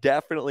he's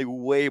definitely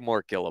way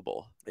more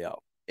killable. Yeah.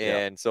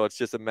 And so it's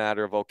just a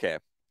matter of, okay,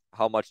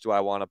 how much do I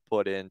want to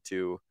put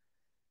into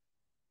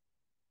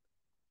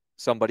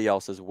somebody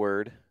else's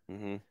word?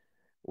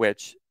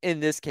 Which in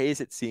this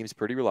case, it seems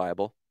pretty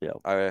reliable. Yeah.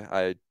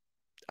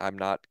 I'm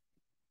not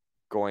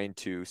going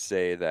to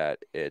say that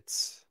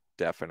it's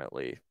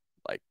definitely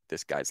like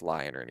this guy's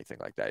lying or anything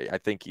like that. I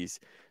think he's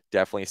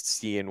definitely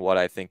seeing what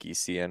I think he's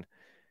seeing.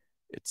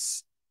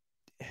 It's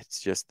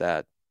just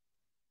that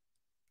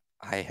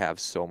I have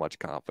so much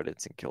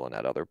confidence in killing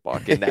that other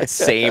buck in that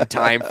same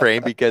time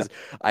frame, because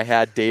I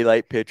had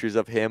daylight pictures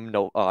of him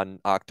on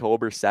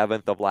October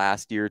 7th of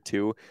last year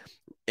too.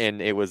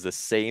 And it was the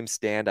same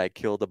stand I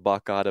killed a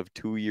buck out of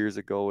 2 years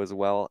ago as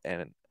well.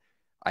 And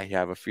I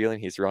have a feeling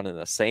he's running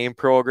the same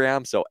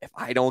program. So if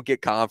I don't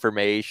get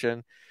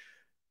confirmation,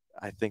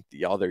 I think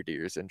the other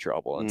deer's in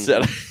trouble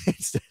instead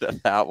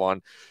of that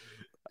one.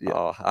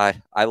 Yeah.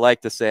 I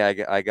like to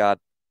say I got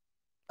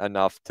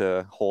enough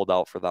to hold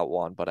out for that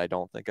one, but I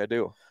don't think I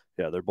do.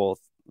 Yeah, they're both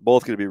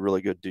going to be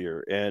really good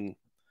deer. And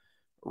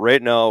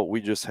right now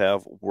we just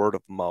have word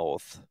of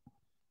mouth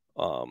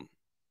on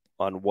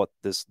on what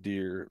this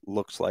deer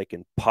looks like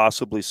and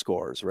possibly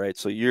scores, right?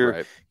 So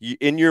you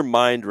in your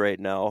mind right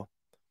now,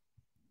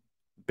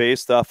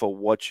 based off of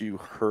what you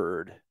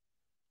heard,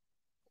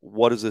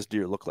 what does this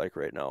deer look like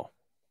right now?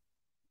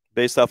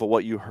 Based off of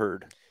what you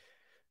heard.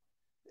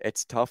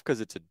 It's tough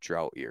because it's a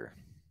drought year.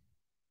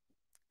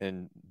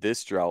 And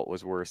this drought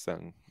was worse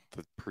than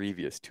the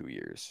previous 2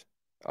 years,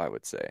 I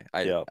would say.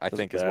 I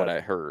think is what I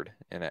heard,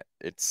 and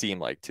it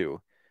seemed like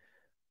too.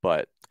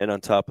 But and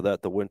on top of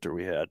that, the winter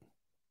we had.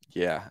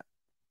 Yeah,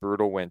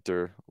 brutal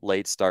winter,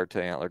 late start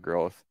to antler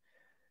growth.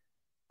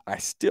 I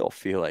still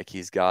feel like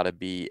he's got to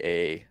be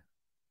a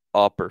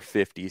upper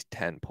 50s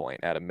 10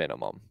 point at a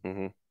minimum.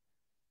 Mm-hmm.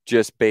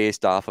 Just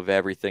based off of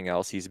everything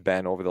else he's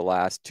been over the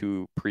last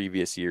 2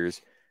 previous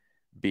years,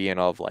 being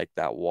of like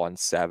that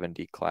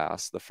 170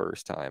 class the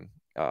first time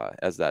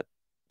as that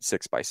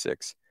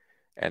 6x6,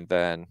 and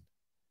then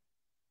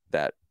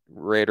that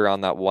right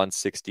around that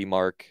 160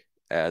 mark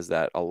as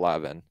that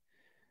 11.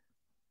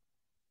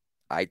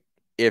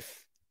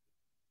 If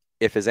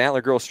his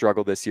antler growth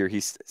struggled this year,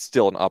 he's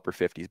still an upper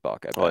 50s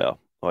buck. Oh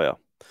yeah.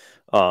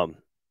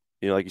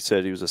 Like you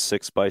said, he was a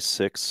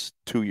 6x6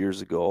 2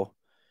 years ago.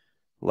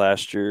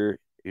 Last year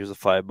he was a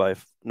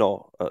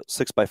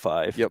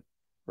 6x5. Yep.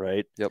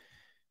 Right. Yep.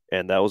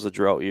 And that was a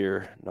drought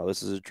year. Now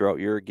this is a drought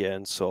year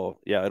again. So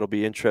yeah, it'll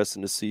be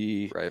interesting to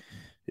see. Right.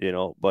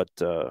 But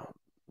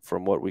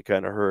from what we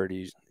kind of heard,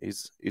 he's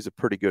a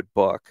pretty good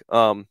buck.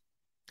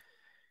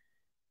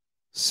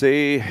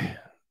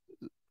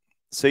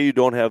 Say you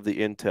don't have the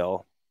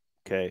intel,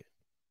 okay,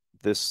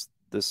 this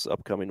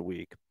upcoming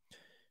week,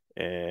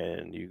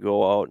 and you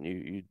go out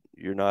and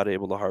you're not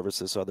able to harvest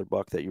this other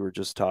buck that you were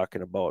just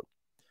talking about.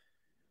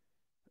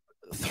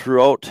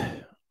 Throughout,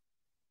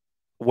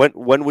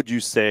 when would you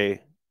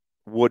say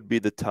would be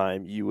the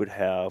time you would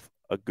have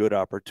a good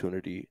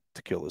opportunity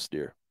to kill this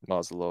deer?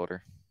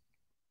 Muzzleloader.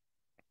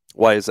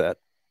 Why is that?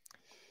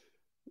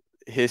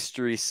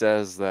 History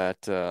says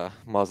that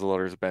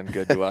muzzleloader's been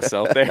good to us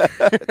out there.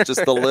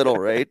 Just a little,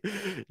 right?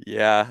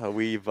 Yeah,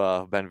 we've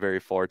been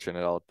very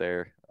fortunate out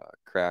there.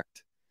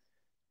 Cracked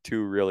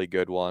 2 really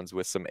good ones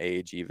with some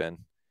age even.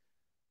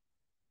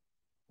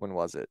 When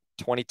was it?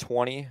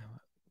 2020.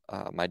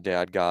 My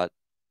dad got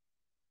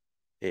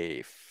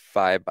a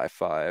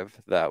 5x5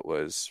 that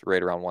was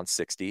right around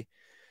 160.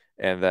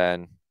 And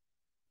then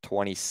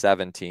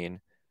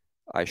 2017,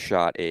 I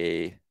shot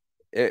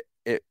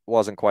it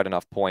wasn't quite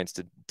enough points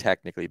to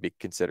technically be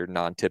considered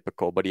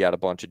non-typical, but he had a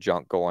bunch of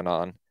junk going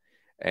on,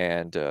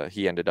 and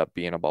he ended up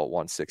being about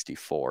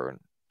 164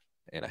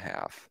 and a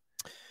half.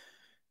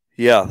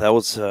 Yeah, that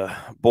was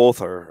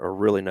both are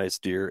really nice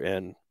deer,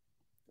 and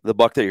the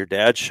buck that your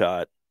dad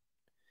shot,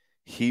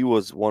 he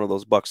was one of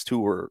those bucks too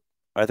where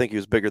I think he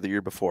was bigger the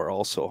year before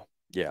also.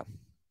 Yeah.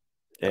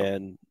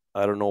 And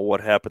I don't know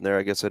what happened there.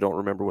 I guess I don't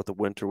remember what the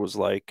winter was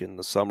like and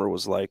the summer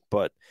was like,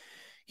 but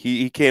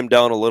he came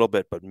down a little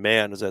bit, but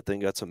man, does that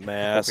thing got some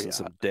mass and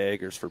some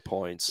daggers for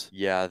points.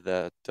 Yeah,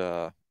 that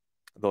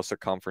those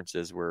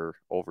circumferences were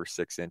over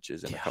 6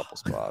 inches in a couple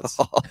spots.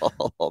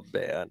 Oh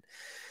man.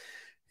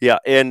 Yeah,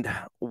 and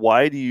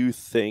why do you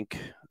think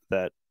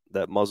that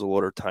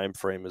muzzleloader time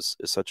frame is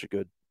such a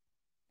good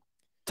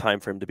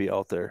time frame to be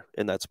out there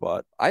in that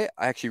spot? I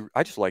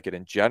just like it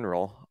in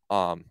general.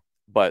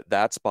 But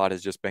that spot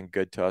has just been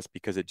good to us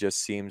because it just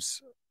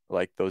seems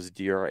like those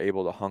deer are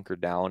able to hunker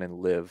down and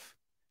live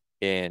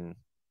in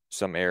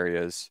some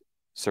areas,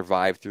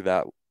 survive through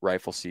that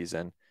rifle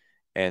season,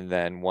 and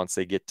then once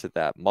they get to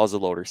that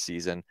muzzleloader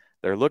season,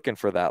 they're looking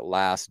for that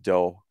last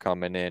doe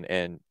coming in.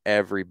 And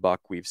every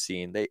buck we've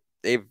seen,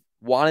 they've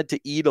wanted to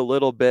eat a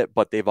little bit,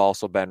 but they've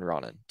also been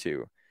running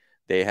too.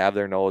 They have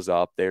their nose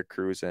up, they're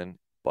cruising,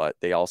 but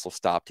they also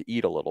stop to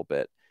eat a little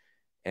bit.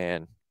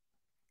 And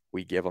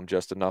we give them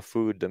just enough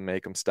food to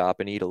make them stop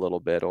and eat a little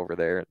bit over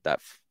there.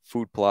 That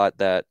food plot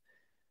that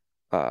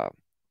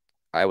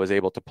I was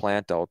able to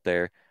plant out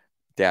there,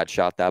 Dad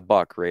shot that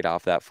buck right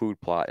off that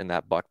food plot, and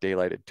that buck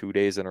daylighted 2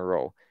 days in a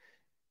row.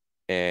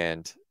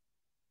 And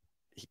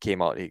he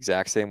came out the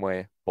exact same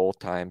way both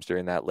times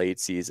during that late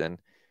season.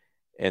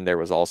 And there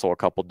was also a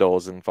couple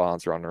does and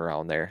fawns running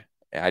around there.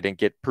 I didn't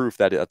get proof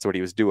that that's what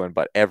he was doing,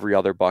 but every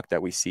other buck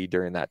that we see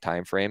during that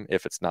time frame,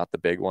 if it's not the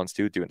big ones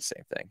too, doing the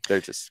same thing.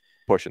 They're just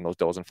pushing those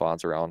does and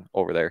fawns around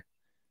over there.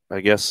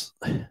 I guess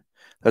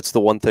that's the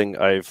one thing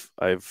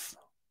I've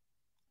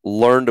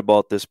learned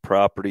about this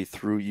property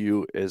through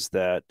you is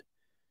that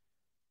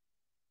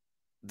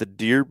the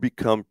deer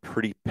become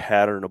pretty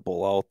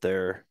patternable out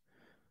there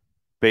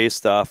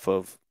based off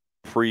of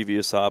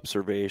previous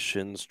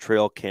observations,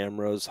 trail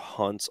cameras,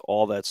 hunts,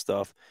 all that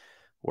stuff,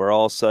 where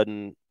all of a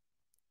sudden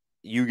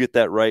you get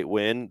that right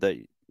wind that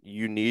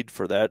you need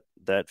for that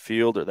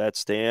field or that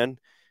stand,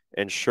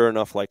 and sure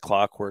enough, like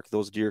clockwork,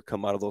 those deer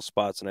come out of those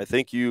spots. And I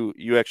think you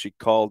actually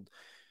called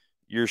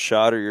your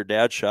shot or your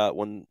dad's shot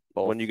when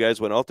you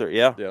guys went out there.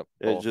 Yeah. Yep,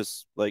 it's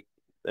just like,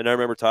 and I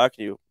remember talking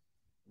to you,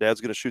 Dad's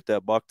going to shoot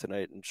that buck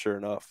tonight. And sure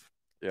enough,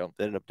 yeah,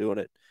 they ended up doing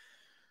it.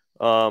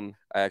 I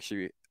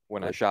actually,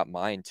 when I shot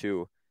mine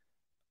too,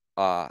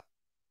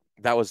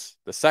 that was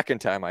the second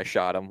time I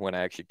shot him when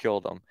I actually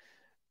killed him.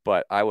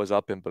 But I was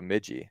up in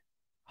Bemidji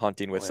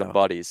hunting with Oh, some yeah.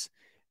 buddies,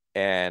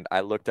 and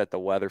I looked at the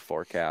weather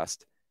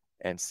forecast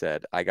and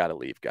said, I got to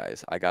leave,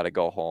 guys. I got to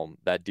go home.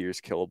 That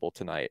deer's killable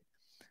tonight.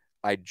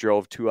 I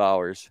drove 2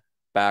 hours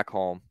back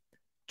home,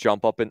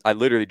 I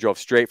literally drove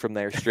straight from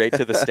there, straight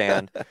to the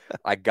stand.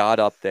 I got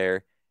up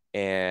there,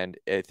 and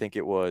I think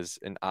it was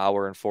an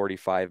hour and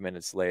 45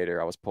 minutes later,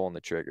 I was pulling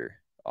the trigger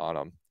on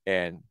them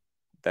and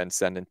then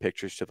sending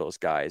pictures to those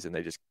guys, and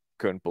they just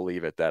couldn't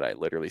believe it that I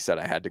literally said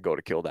I had to go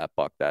to kill that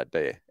buck that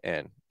day.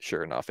 And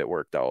sure enough, it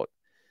worked out.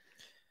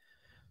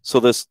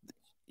 So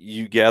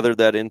you gathered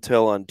that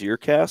intel on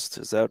DeerCast?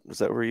 Is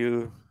that where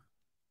you?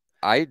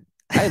 I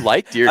I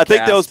like DeerCast. I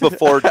think that was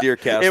before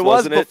DeerCast. It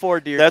was before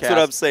DeerCast. That's what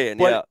I'm saying.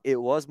 But yeah,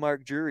 it was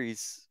Mark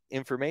Drury's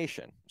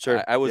information.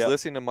 sure. I was Yep.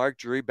 listening to Mark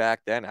Drury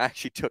back then. I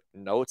actually took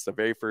notes the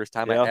very first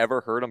time Yeah. I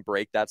ever heard him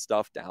break that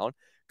stuff down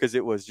because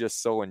it was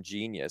just so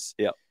ingenious.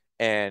 Yep.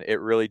 And it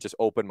really just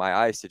opened my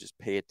eyes to just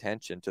pay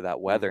attention to that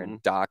weather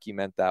and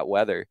document that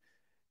weather.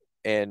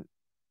 And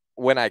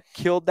when I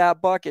killed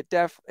that buck, it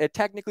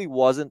technically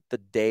wasn't the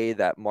day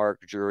that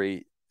Mark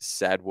Drury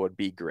said would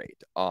be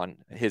great on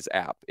his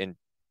app. And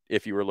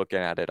if you were looking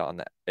at it on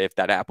that, if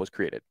that app was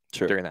created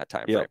during that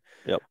time frame.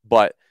 Yep.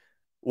 But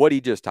what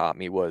he just taught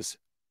me was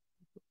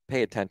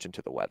pay attention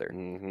to the weather.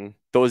 Mm-hmm.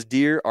 Those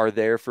deer are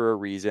there for a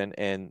reason,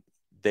 and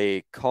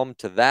they come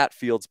to that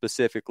field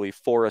specifically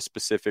for a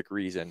specific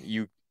reason.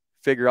 You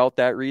figure out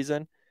that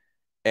reason,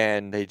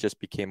 and they just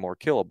became more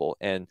killable.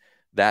 And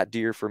that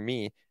deer, for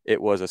me,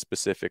 it was a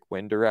specific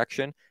wind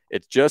direction.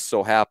 It just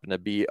so happened to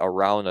be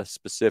around a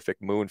specific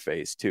moon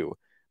phase too.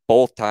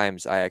 Both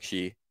times I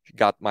actually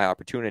got my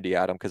opportunity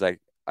at him because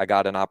I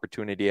got an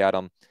opportunity at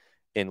him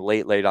in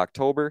late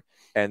October,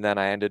 and then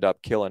I ended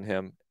up killing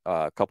him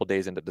a couple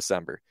days into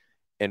December.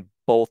 And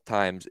both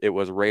times it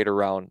was right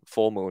around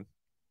full moon.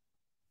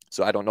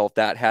 So I don't know if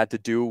that had to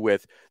do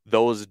with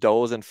those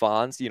does and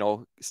fawns,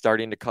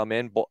 starting to come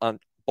in on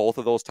both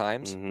of those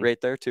times right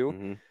there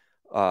too.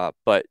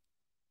 But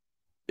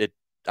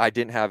I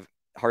didn't have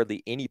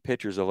hardly any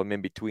pictures of him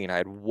in between. I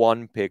had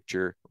one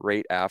picture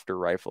right after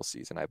rifle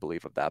season, I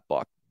believe, of that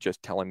buck,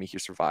 just telling me he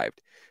survived.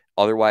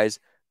 Otherwise,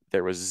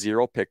 there was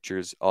 0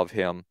 pictures of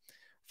him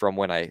from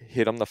when I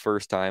hit him the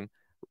first time.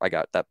 I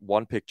got that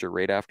one picture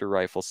right after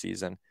rifle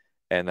season,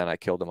 and then I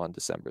killed him on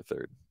December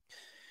 3rd.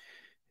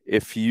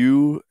 If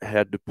you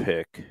had to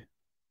pick,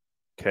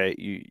 okay,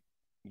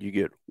 you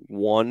get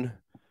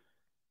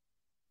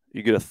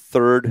a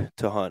third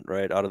to hunt,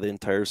 right, out of the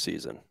entire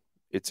season.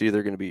 It's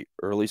either going to be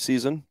early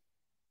season,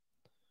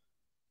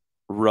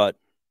 rut,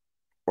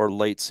 or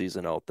late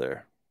season out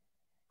there.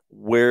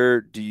 Where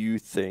do you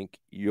think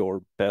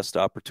your best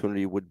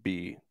opportunity would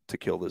be to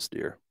kill this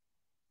deer?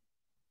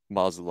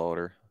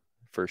 Muzzleloader,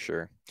 for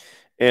sure.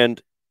 And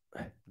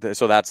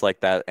so that's like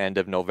that end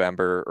of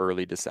November,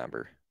 early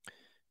December.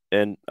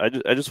 And I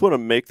just want to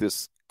make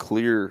this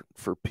clear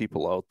for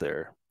people out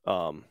there.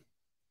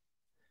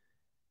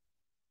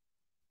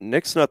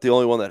 Nick's not the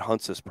only one that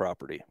hunts this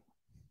property.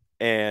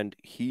 And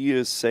he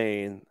is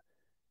saying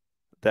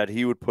that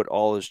he would put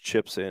all his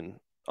chips in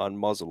on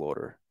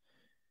muzzleloader.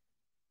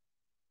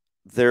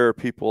 There are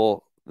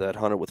people that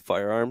hunt it with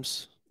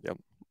firearms,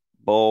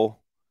 bow,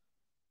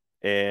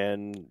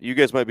 and you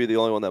guys might be the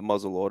only one that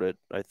muzzleload it,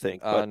 I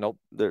think. But nope.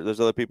 There's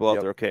other people out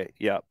there. Okay,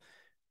 yeah.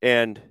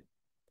 And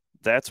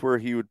that's where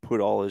he would put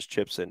all his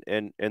chips in.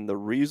 And the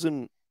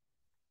reason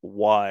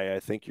why I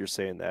think you're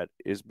saying that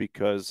is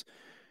because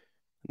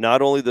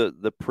not only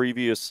the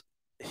previous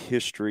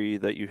history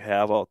that you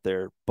have out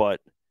there,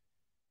 but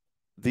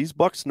these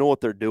bucks know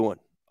what they're doing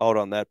out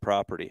on that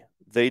property.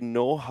 They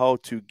know how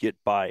to get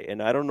by.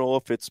 And I don't know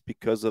if it's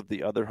because of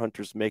the other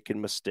hunters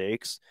making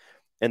mistakes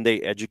and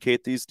they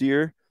educate these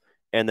deer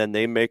and then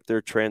they make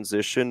their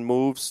transition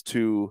moves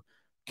to,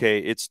 okay,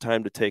 it's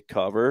time to take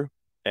cover.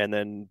 And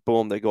then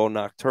boom, they go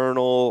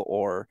nocturnal,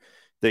 or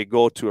they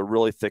go to a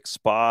really thick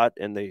spot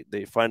and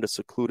they find a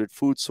secluded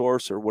food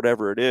source or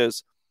whatever it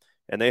is.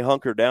 And they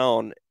hunker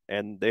down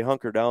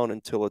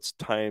until it's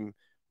time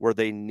where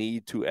they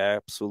need to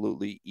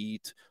absolutely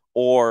eat,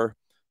 or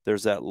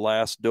there's that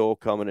last doe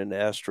coming in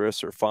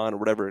estrus or fawn or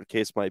whatever the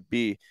case might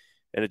be.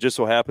 And it just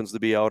so happens to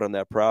be out on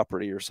that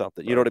property or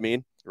something. You know what I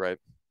mean? Right.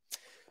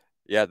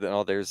 Yeah.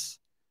 No, there's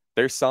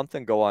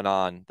something going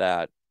on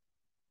that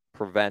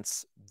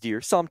prevents deer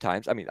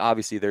sometimes. I mean,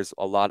 obviously there's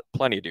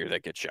plenty of deer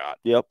that get shot.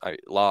 Yep. A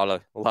lot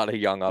of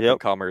young up and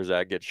comers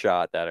that get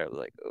shot that are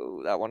like,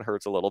 oh, that one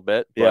hurts a little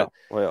bit. But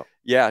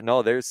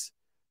no, there's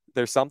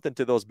something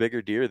to those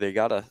bigger deer. They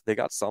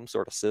got some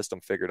sort of system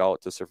figured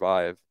out to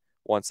survive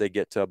once they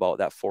get to about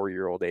that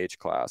 4-year-old age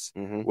class,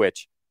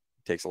 which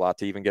takes a lot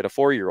to even get a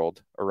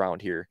 4-year-old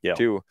around here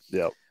too.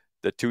 Yep.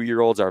 The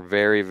 2-year-olds are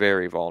very,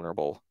 very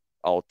vulnerable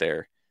out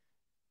there.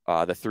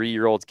 The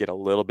 3-year-olds get a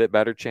little bit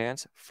better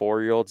chance.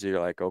 4-year-olds,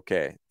 you're like,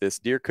 okay, this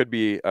deer could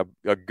be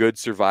a good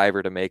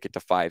survivor to make it to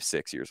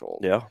 5-6 years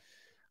old. Yeah.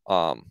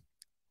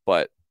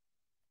 But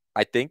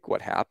I think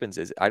what happens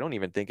is I don't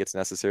even think it's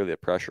necessarily the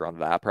pressure on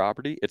that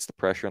property. It's the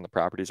pressure on the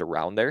properties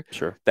around there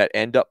Sure. that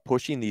end up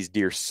pushing these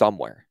deer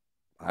somewhere.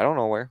 I don't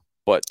know where,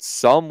 but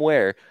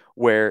somewhere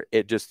where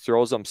it just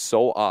throws them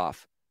so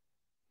off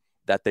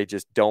that they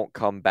just don't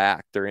come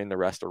back during the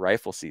rest of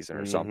rifle season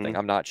or something.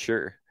 I'm not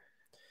sure.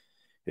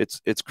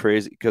 It's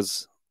crazy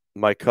because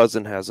my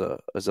cousin has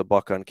a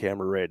buck on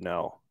camera right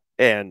now,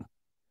 and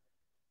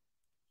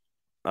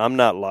I'm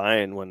not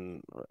lying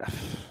when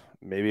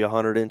maybe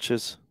 100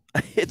 inches.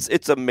 It's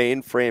a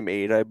mainframe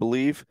 8, I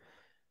believe,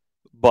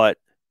 but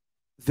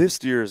this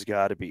deer has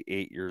got to be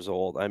 8 years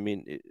old. I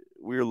mean,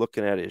 we were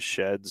looking at his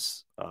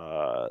sheds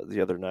the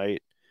other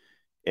night,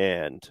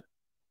 and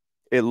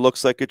it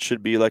looks like it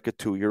should be like a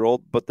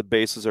 2-year-old, but the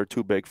bases are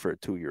too big for a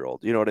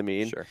 2-year-old. You know what I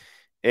mean? Sure.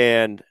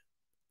 And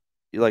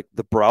like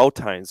the brow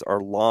tines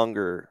are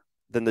longer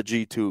than the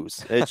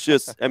G2s. It's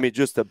just, I mean,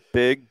 just a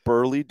big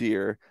burly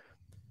deer,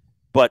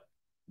 but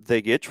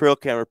they get trail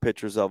camera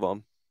pictures of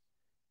them,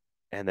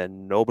 and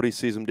then nobody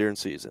sees them during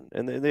season.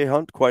 And they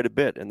hunt quite a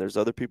bit. And there's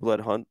other people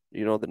that hunt,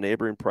 the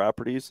neighboring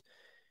properties,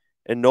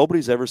 and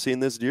nobody's ever seen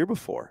this deer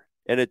before.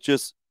 And it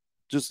just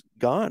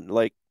gone.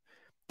 Like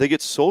they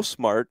get so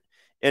smart,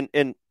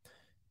 and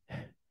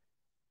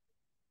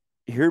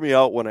hear me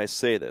out when I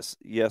say this.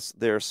 Yes,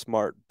 they're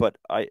smart, but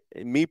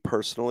me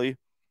personally,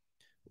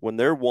 when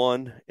they're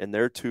 1 and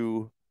they're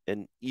 2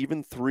 and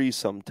even 3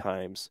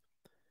 sometimes,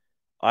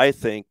 I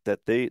think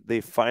that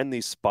they find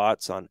these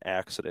spots on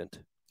accident.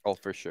 Oh,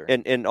 for sure.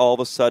 And all of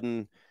a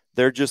sudden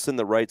they're just in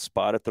the right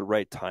spot at the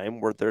right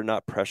time where they're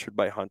not pressured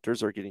by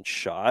hunters or getting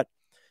shot.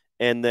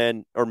 And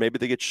then, or maybe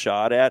they get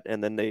shot at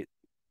and then they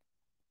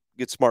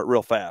get smart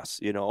real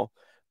fast,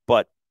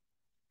 But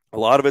a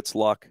lot of it's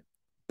luck.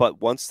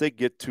 But once they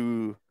get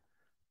to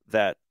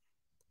that,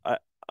 I'm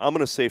going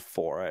to say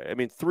 4. I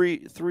mean,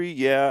 three,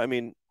 yeah. I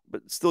mean,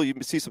 but still, you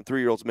see some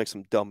 3-year-olds make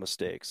some dumb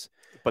mistakes.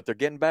 But they're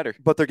getting better.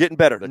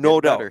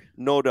 No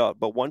doubt.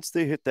 But once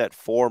they hit that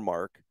 4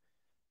 mark,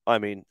 I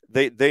mean,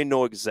 they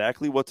know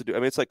exactly what to do. I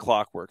mean, it's like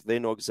clockwork. They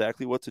know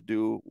exactly what to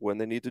do when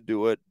they need to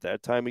do it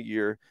that time of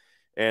year,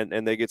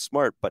 and they get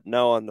smart. But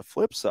now on the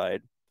flip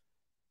side,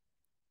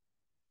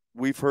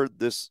 we've heard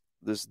this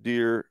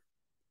deer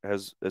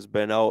has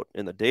been out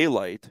in the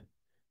daylight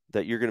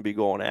that you're going to be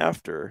going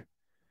after.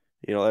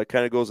 That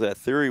kind of goes to that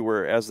theory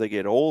where as they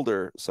get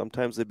older,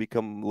 sometimes they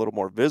become a little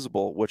more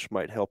visible, which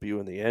might help you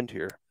in the end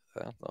here.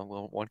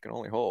 Well, one can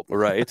only hope.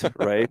 Right.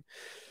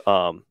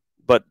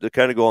 But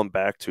kind of going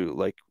back to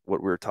like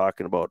what we were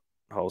talking about,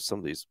 how some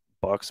of these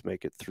bucks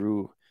make it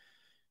through,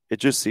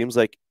 it just seems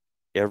like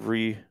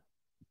every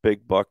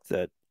big buck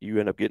that you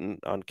end up getting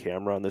on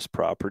camera on this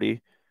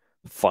property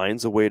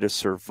finds a way to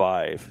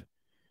survive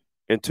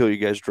until you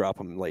guys drop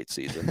them in late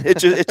season. It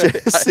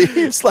just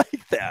seems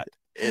like that.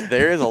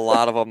 There is a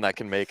lot of them that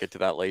can make it to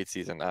that late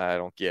season. I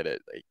don't get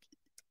it. Like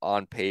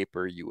on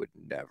paper, you would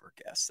never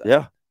guess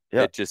that.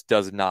 Yeah. It just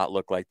does not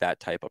look like that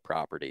type of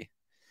property.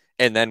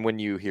 And then when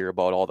you hear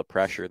about all the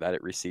pressure that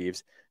it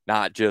receives,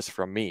 not just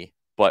from me,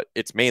 but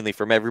it's mainly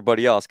from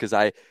everybody else, because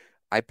I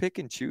pick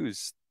and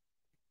choose.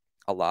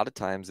 A lot of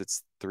times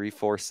it's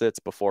 3-4 sits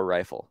before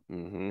rifle,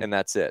 and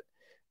that's it.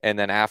 And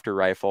then after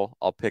rifle,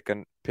 I'll pick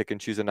and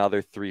choose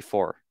another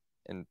 3-4,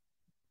 and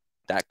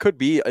that could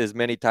be as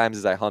many times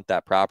as I hunt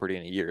that property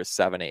in a year,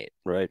 7-8.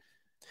 Right.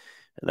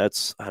 And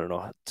that's, I don't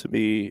know, to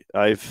me,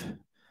 I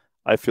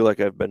feel like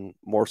I've been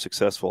more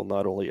successful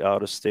not only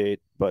out of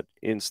state but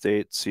in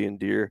state seeing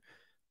deer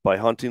by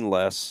hunting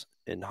less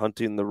and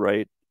hunting the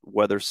right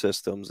weather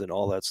systems and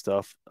all that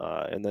stuff.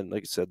 And then,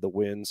 like I said, the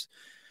winds,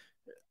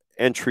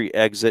 entry,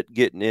 exit,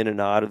 getting in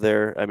and out of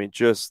there. I mean,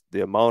 just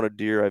the amount of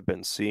deer I've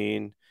been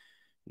seeing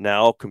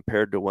now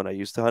compared to when I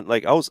used to hunt.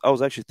 Like I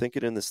was actually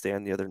thinking in the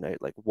stand the other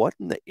night, like what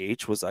in the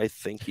H was I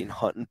thinking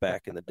hunting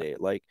back in the day?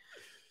 Like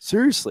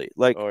seriously,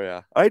 like oh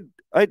yeah,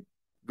 I'd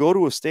go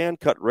to a stand,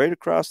 cut right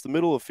across the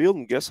middle of the field,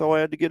 and guess how I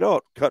had to get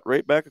out? Cut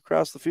right back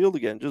across the field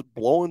again, just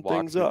blowing walk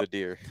things through up. the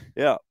deer.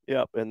 Yeah,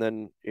 and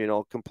then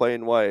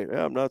complain why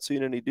I'm not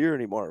seeing any deer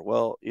anymore.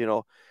 Well,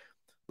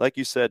 like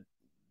you said,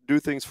 do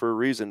things for a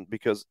reason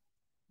because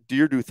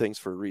deer do things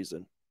for a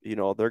reason.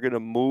 They're gonna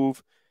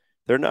move.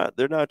 They're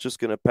not just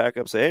gonna pack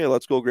up, say, hey,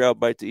 let's go grab a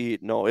bite to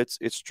eat. No, it's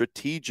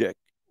strategic.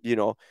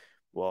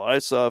 Well, I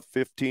saw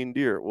 15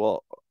 deer.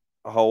 Well,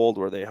 how old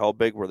were they? How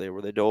big were they?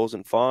 Were they does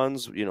and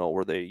fawns?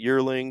 Were they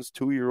yearlings,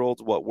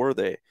 2-year-olds? What were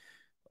they?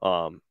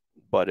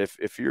 But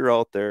if you're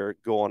out there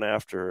going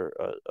after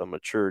a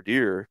mature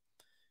deer,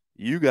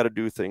 you got to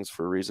do things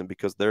for a reason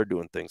because they're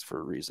doing things for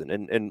a reason.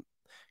 And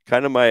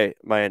kind of my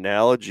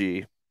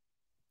analogy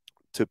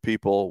to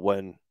people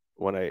when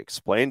I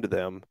explain to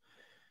them,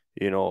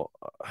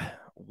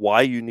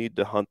 why you need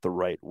to hunt the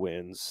right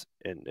winds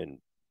and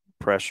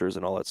pressures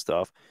and all that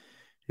stuff.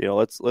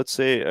 Let's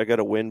say I got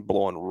a wind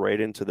blowing right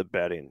into the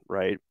bedding,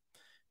 right?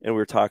 And we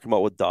were talking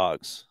about with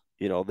dogs,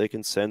 they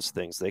can sense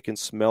things, they can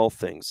smell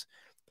things.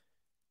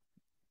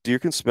 Deer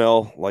can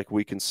smell like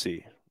we can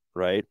see,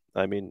 right?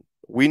 I mean,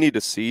 we need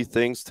to see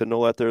things to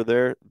know that they're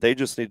there. They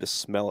just need to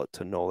smell it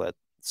to know that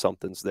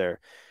something's there.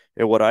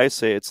 And what I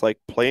say, it's like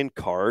playing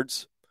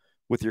cards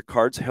with your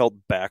cards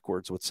held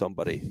backwards with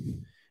somebody,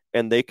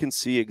 and they can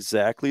see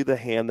exactly the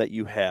hand that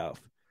you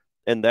have.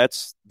 And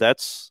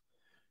that's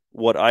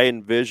what I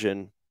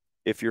envision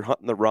if you're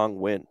hunting the wrong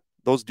wind.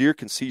 Those deer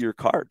can see your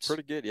cards.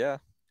 Pretty good, yeah.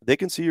 They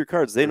can see your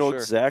cards. They For know sure.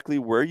 exactly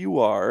where you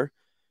are,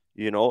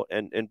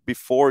 and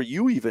before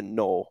you even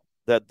know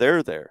that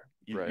they're there,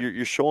 Right.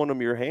 you're showing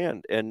them your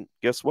hand, and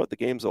guess what? The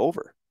game's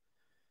over.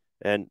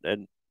 And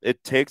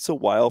it takes a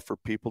while for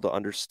people to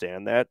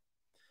understand that.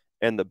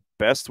 And the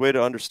best way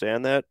to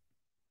understand that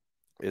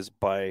is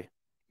by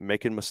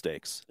making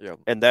mistakes. Yep.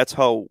 And that's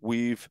how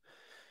we've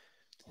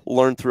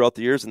learned throughout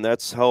the years, and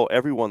that's how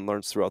everyone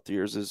learns throughout the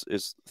years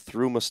is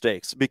through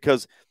mistakes,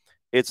 because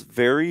it's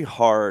very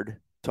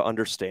hard to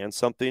understand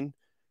something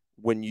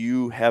when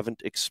you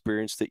haven't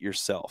experienced it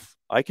yourself.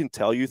 I can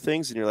tell you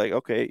things and you're like,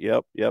 okay,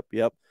 yep.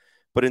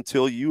 But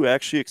until you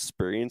actually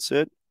experience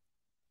it,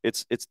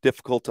 it's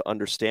difficult to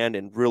understand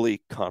and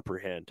really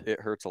comprehend.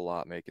 It hurts a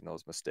lot making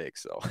those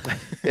mistakes, though.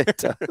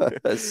 It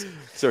does.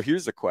 So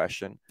here's a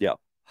question. Yeah.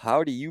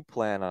 How do you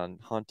plan on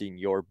hunting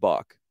your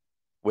buck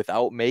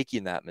without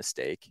making that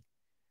mistake?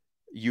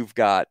 You've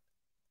got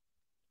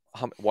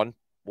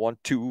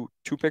two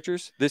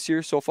pictures this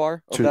year so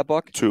far of that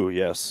buck? Two,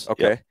 yes.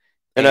 Okay. Yep.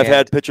 And I've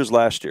had pictures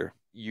last year.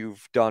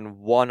 You've done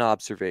one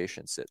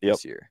observation sit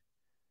this year.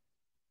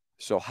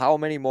 So how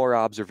many more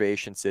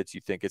observation sits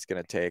you think it's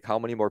going to take? How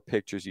many more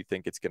pictures you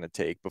think it's going to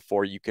take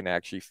before you can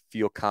actually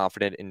feel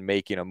confident in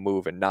making a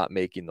move and not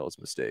making those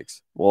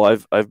mistakes? Well,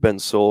 I've been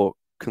so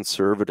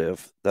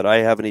conservative that I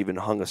haven't even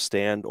hung a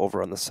stand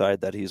over on the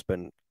side that he's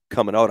been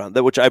coming out on,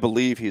 which I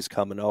believe he's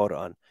coming out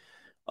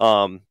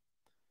on.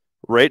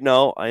 Right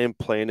now, I am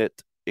playing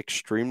it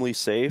extremely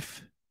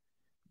safe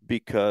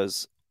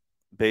because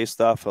based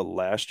off of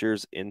last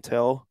year's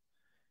intel,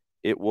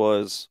 it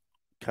was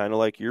kind of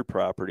like your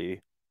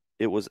property.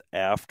 It was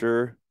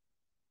after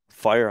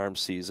firearm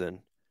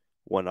season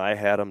when I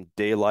had him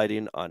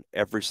daylighting on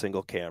every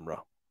single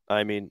camera.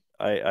 I mean,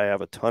 I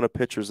have a ton of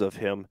pictures of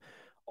him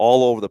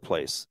all over the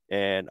place.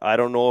 And I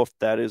don't know if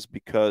that is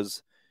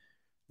because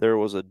there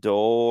was a doe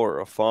or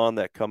a fawn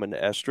that come into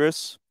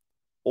estrus,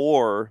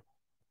 or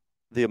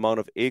the amount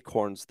of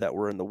acorns that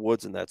were in the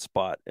woods in that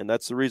spot. And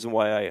that's the reason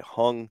why I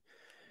hung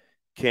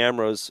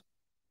cameras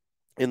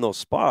in those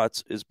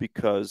spots, is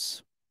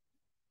because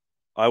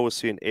I was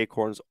seeing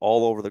acorns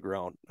all over the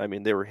ground. I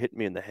mean, they were hitting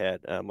me in the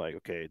head. And I'm like,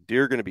 okay,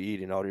 deer are going to be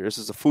eating out here. This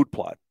is a food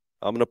plot.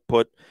 I'm going to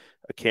put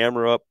a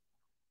camera up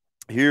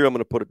here. I'm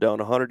going to put it down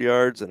 100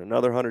 yards and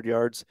another 100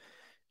 yards.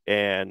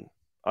 And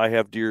I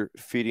have deer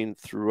feeding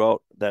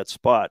throughout that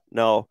spot.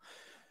 Now,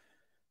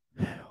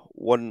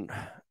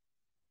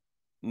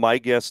 my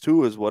guess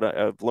too is what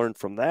I've learned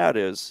from that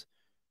is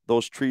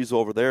those trees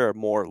over there are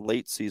more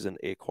late season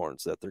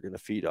acorns that they're going to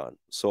feed on.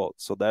 So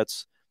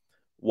that's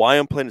why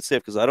I'm playing it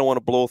safe, because I don't want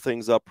to blow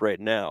things up right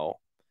now,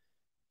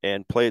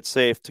 and play it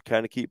safe to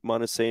kind of keep them on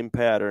the same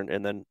pattern,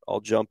 and then I'll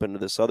jump into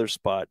this other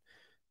spot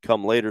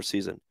come later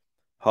season.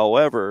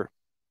 However,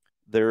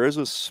 there is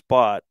a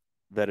spot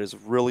that is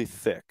really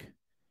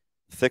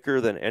thicker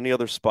than any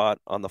other spot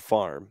on the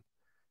farm,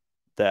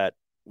 that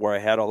where I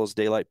had all those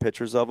daylight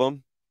pictures of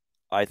him,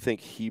 I think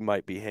he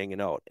might be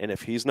hanging out. And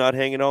if he's not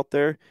hanging out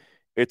there,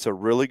 it's a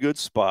really good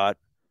spot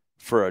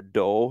for a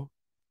doe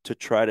to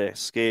try to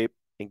escape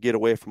and get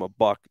away from a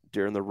buck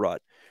during the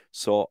rut.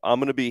 So I'm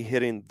going to be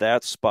hitting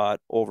that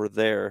spot over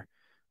there,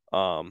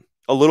 a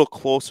little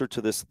closer to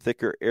this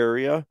thicker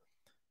area,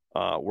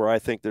 where I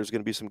think there's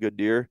going to be some good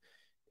deer.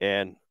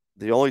 And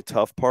the only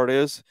tough part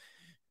is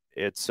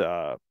it's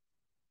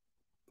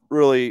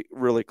really,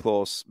 really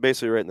close,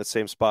 basically right in the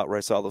same spot where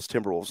I saw those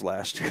Timberwolves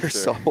last year. Sure.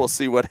 So we'll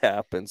see what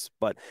happens.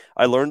 But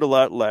I learned a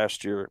lot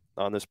last year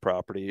on this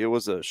property. It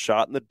was a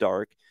shot in the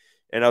dark,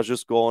 and I was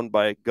just going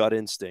by gut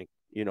instinct.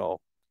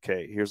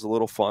 Okay, here's a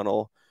little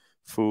funnel,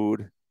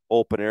 food,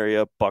 open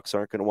area. Bucks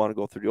aren't going to want to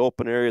go through the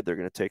open area. They're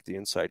going to take the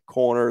inside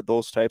corner,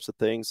 those types of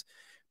things.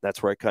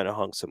 That's where I kind of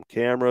hung some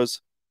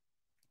cameras.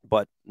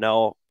 But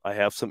now I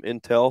have some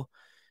intel,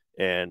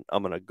 and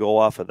I'm going to go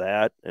off of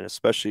that, and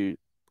especially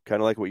kind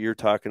of like what you're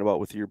talking about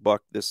with your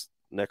buck, this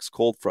next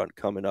cold front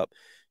coming up.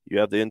 You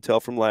have the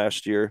intel from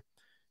last year.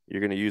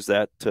 You're going to use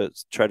that to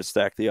try to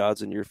stack the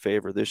odds in your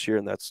favor this year,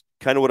 and that's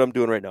kind of what I'm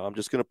doing right now. I'm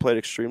just going to play it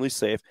extremely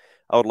safe.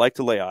 I would like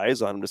to lay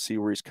eyes on him to see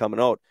where he's coming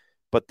out,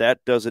 but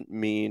that doesn't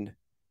mean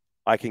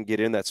I can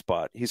get in that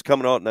spot. He's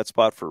coming out in that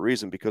spot for a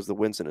reason, because the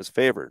wind's in his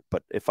favor.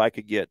 But if I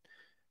could get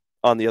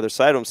on the other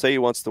side of him, say he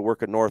wants to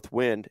work a north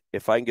wind,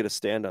 if I can get a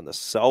stand on the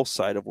south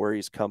side of where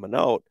he's coming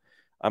out,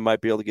 I might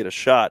be able to get a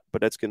shot,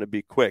 but it's going to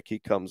be quick. He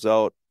comes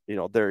out,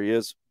 there he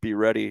is, be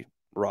ready,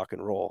 rock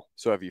and roll.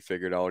 So have you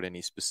figured out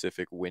any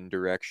specific wind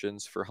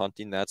directions for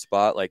hunting that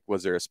spot? Like,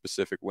 was there a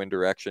specific wind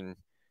direction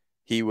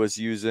he was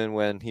using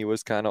when he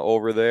was kind of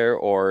over there,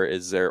 or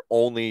is there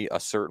only a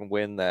certain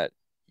wind that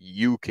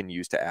you can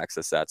use to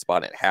access that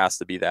spot? It has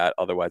to be that,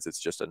 otherwise it's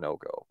just a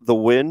no-go. The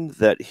wind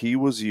that he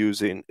was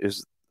using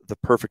is the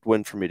perfect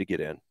wind for me to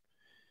get in.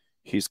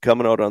 He's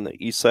coming out on the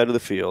east side of the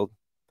field,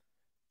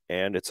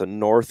 and it's a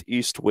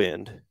northeast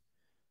wind,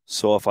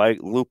 So if I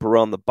loop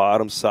around the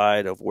bottom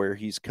side of where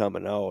he's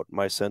coming out,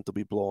 my scent will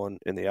be blowing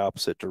in the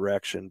opposite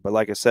direction. But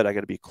like I said, I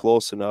got to be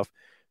close enough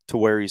to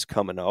where he's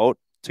coming out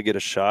to get a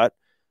shot.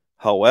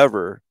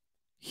 However,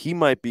 he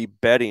might be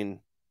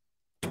bedding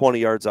 20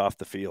 yards off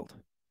the field.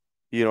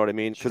 You know what I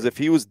mean? Because Sure. if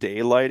he was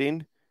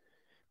daylighting,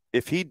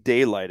 if he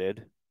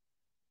daylighted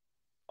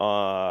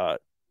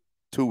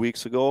 2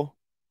 weeks ago,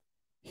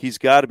 he's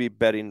got to be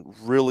bedding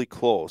really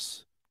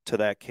close to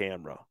that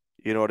camera.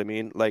 You know what I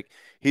mean? Like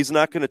he's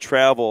not going to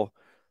travel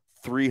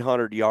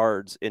 300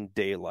 yards in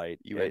daylight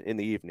in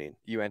the evening.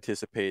 You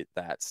anticipate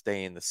that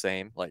staying the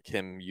same, like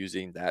him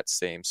using that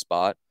same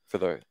spot for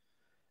the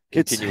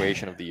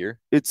continuation of the year?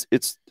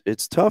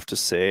 It's tough to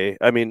say.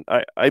 I mean,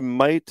 I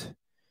might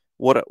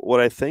what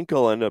I think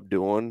I'll end up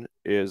doing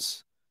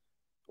is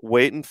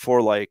waiting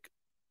for like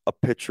a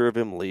picture of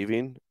him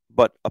leaving,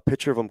 but a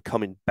picture of him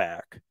coming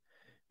back.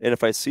 And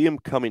if I see him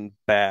coming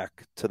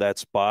back to that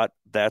spot,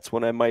 that's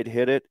when I might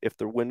hit it if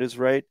the wind is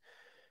right.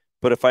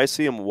 But if I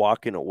see him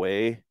walking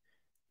away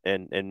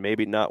and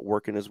maybe not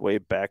working his way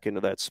back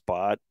into that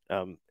spot,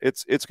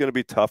 it's going to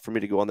be tough for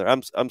me to go on there.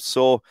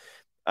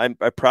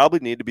 I probably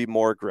need to be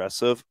more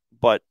aggressive,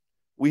 but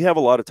we have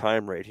a lot of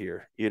time right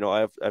here. You know,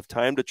 I have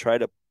time to try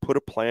to put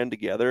a plan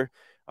together.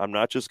 I'm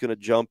not just going to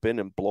jump in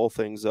and blow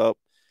things up.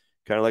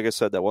 Kind of like I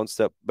said, that one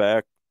step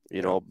back,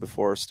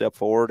 before a step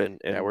forward. And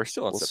yeah, we're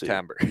still in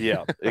September.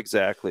 Yeah,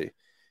 exactly.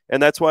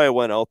 And that's why I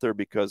went out there,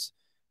 because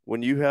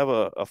when you have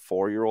a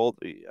 4-year-old,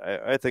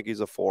 I think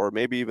he's a 4,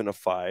 maybe even a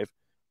 5.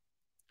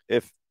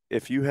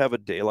 If you have a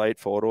daylight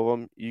photo of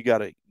them, you got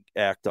to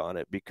act on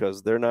it,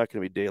 because they're not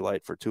going to be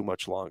daylight for too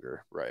much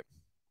longer. Right.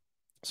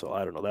 So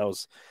I don't know.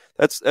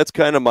 That's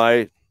kind of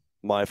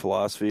my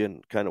philosophy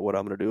and kind of what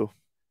I'm going to do.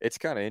 It's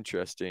kind of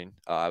interesting.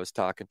 I was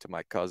talking to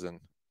my cousin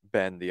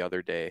Ben the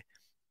other day,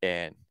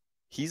 and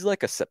he's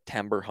like a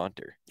September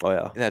hunter. Oh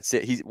yeah. And that's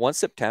it. Once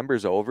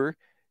September's over,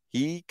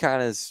 he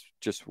kind of is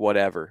just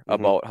whatever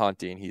about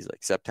hunting. He's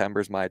like,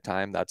 September's my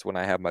time. That's when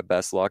I have my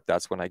best luck.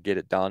 That's when I get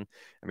it done.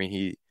 I mean,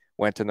 he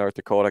went to North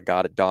Dakota,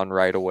 got it done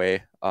right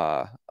away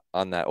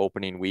on that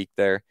opening week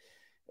there.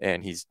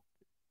 And he's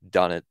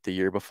done it the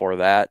year before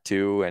that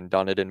too, and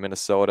done it in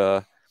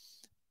Minnesota.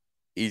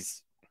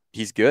 He's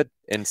good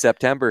in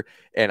September.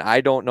 And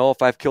I don't know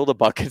if I've killed a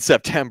buck in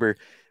September,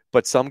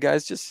 but some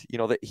guys just,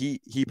 that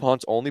he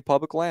hunts only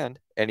public land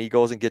and he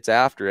goes and gets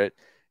after it.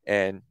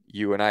 And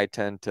you and I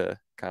tend to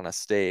kind of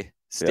stay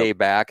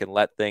back and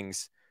let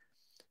things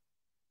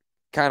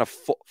kind of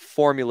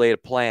formulate a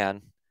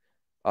plan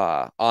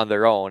on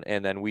their own.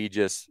 And then we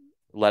just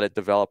let it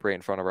develop right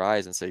in front of our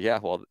eyes and say, yeah,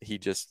 well, he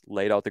just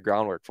laid out the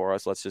groundwork for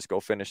us. Let's just go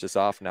finish this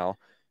off now.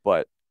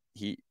 But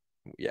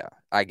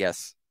I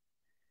guess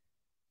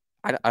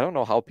I don't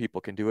know how people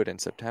can do it in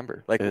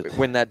September. Like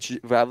when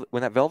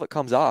that velvet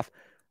comes off,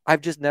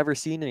 I've just never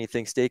seen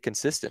anything stay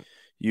consistent.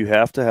 You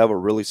have to have a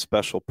really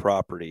special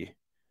property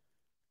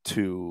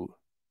to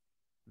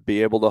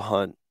be able to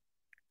hunt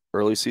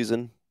early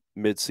season,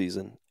 mid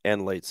season,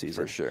 and late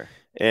season. For sure.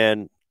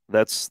 And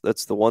that's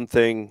the one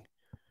thing,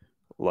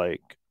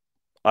 like,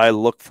 I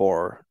look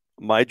for.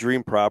 My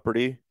dream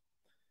property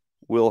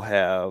will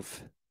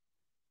have,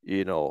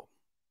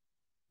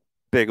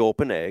 big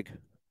open egg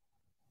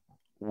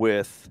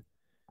with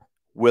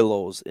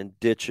willows and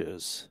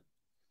ditches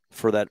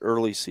for that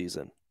early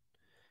season.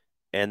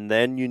 And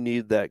then you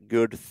need that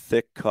good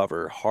thick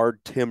cover,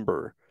 hard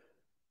timber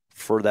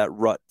for that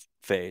rut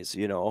phase,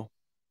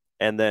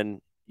 And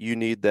then you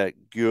need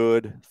that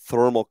good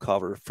thermal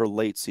cover for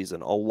late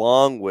season,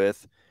 along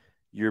with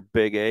your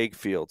big egg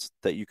fields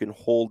that you can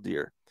hold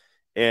deer.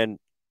 And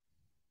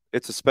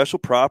it's a special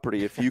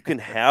property if you can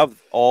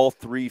have all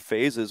 3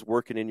 phases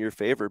working in your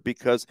favor,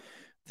 because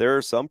there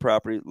are some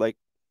property like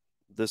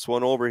this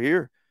one over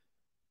here.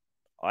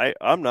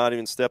 I'm not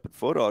even stepping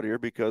foot out here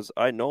because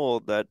I know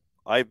that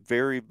I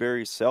very,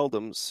 very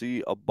seldom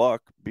see a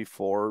buck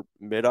before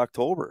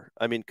mid-October.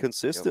 I mean,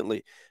 consistently.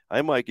 Yep.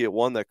 I might get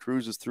one that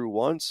cruises through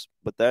once,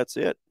 but that's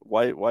it.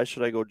 Why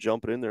should I go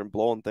jumping in there and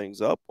blowing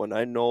things up when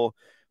I know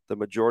the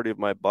majority of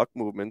my buck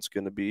movement's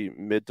going to be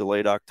mid to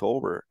late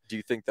October? Do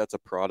you think that's a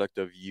product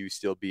of you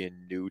still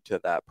being new to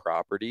that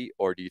property,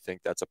 or do you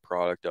think that's a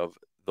product of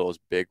those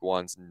big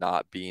ones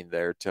not being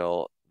there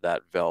till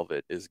that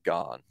velvet is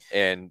gone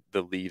and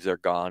the leaves are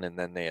gone, and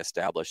then they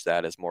establish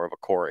that as more of a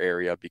core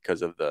area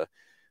because of the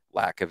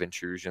lack of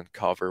intrusion,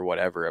 cover,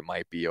 whatever it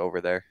might be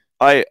over there?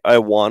 I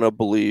want to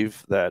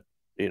believe that,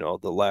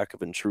 the lack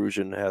of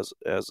intrusion has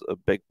a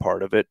big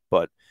part of it,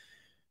 but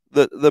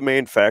the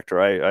main factor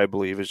I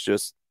believe is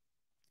just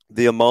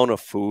the amount of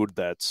food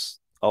that's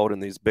out in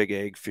these big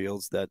egg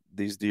fields, that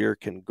these deer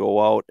can go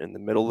out in the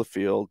middle of the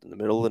field in the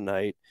middle of the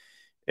night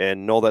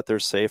and know that they're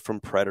safe from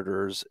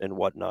predators and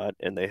whatnot,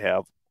 and they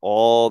have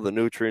all the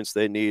nutrients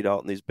they need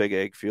out in these big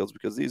egg fields,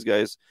 because these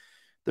guys,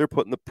 they're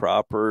putting the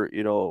proper,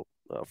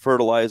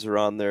 fertilizer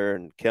on there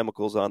and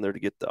chemicals on there to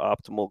get the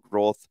optimal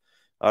growth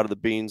out of the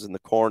beans and the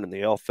corn and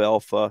the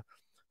alfalfa.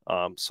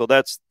 So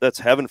that's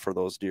heaven for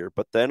those deer.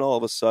 But then all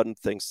of a sudden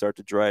things start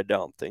to dry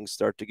down. Things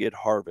start to get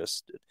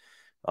harvested.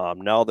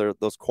 Now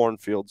those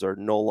cornfields are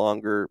no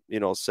longer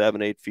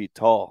 7-8 feet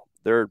tall.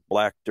 They're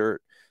black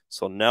dirt.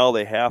 So now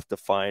they have to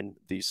find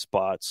these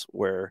spots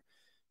where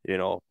you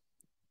know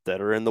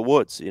that are in the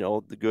woods.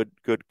 The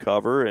good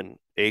cover and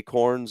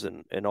acorns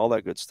and all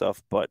that good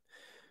stuff. But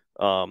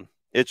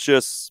it's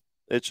just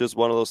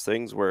one of those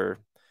things where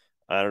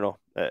I don't know.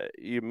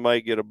 You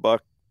might get a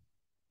buck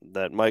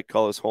that might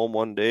call us home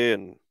one day,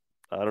 and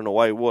I don't know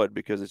why he would,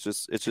 because it's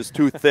just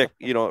too thick,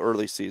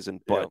 early season.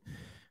 Yeah. But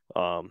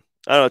I don't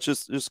know. It's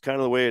just kind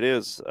of the way it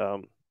is.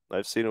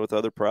 I've seen it with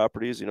other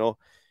properties. I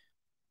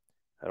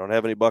don't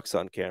have any bucks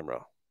on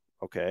camera.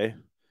 Okay,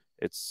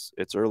 it's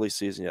early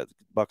season yet.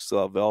 Bucks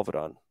still have velvet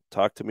on.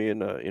 Talk to me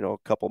in a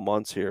couple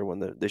months here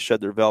when they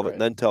shed their velvet, Right.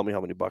 and then tell me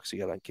how many bucks you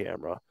got on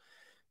camera.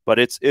 But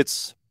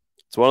it's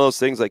one of those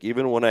things. Like,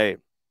 even when I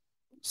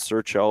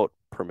search out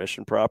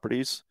permission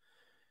properties,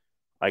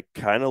 I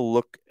kind of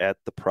look at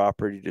the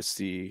property to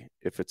see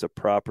if it's a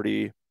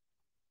property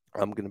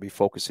I'm going to be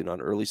focusing on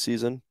early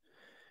season,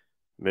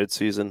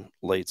 mid-season,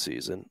 late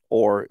season,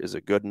 or is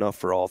it good enough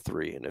for all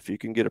three? And if you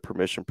can get a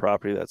permission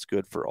property that's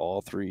good for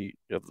all three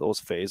of those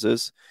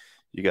phases,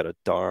 you got a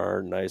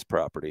darn nice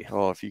property.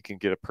 Oh, if you can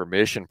get a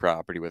permission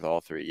property with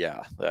all three,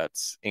 yeah,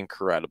 that's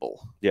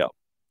incredible. Yeah.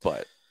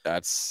 But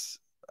that's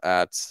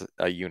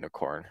a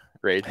unicorn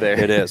right there.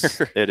 It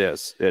is. It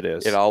is. It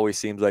is. It always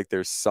seems like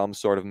there's some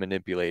sort of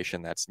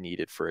manipulation that's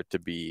needed for it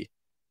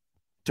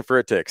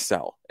to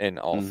excel in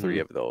all three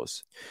of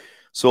those.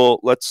 So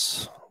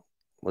let's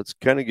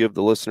kind of give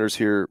the listeners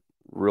here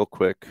real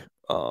quick.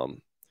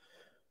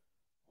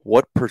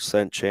 What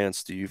percent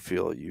chance do you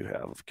feel you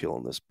have of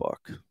killing this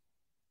buck?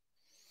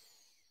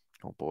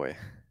 Oh boy.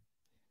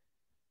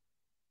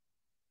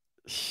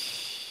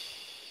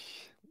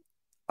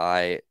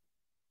 I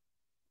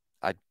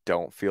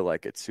don't feel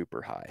like it's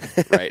super high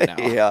right now.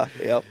 Yeah,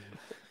 yep.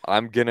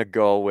 I'm gonna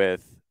go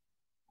with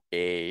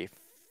a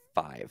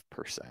 5%.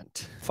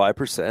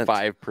 5%.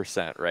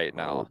 5% right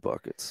now. Oh,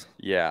 buckets.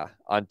 Yeah,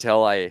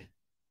 until I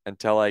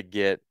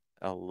get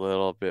a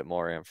little bit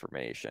more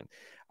information.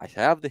 I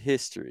have the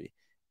history,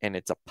 and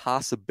it's a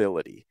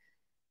possibility.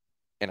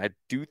 And I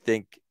do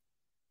think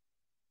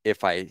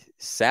if I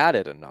sat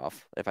it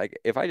enough, if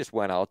I just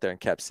went out there and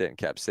kept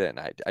sitting,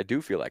 I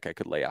do feel like I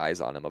could lay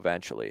eyes on him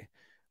eventually.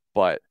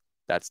 But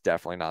that's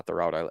definitely not the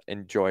route I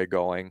enjoy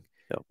going.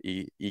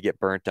 Yep. You get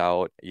burnt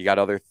out. You got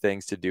other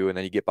things to do, and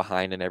then you get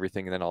behind and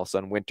everything, and then all of a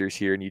sudden winter's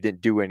here and you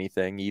didn't do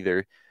anything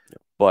either.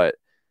 Yep. But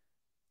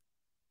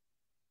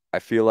I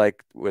feel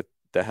like with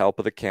the help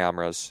of the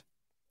cameras,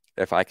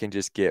 if I can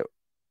just get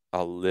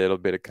a little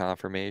bit of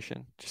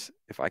confirmation, just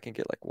if I can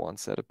get like one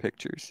set of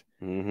pictures,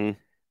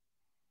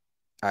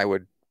 I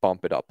would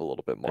bump it up a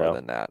little bit more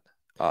than that.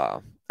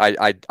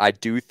 I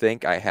do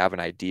think I have an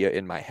idea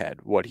in my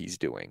head what he's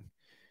doing.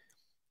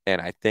 And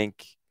I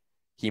think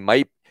he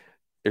might,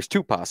 there's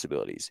two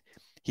possibilities.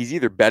 He's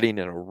either betting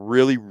in a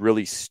really,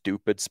 really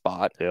stupid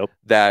spot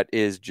that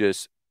is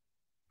just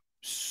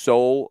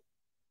so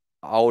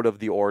out of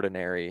the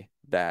ordinary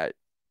that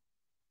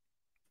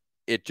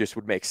it just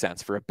would make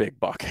sense for a big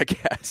buck, I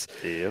guess.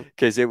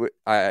 Because it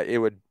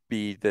would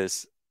be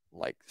this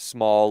like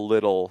small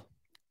little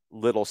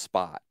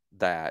spot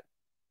that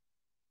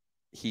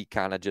he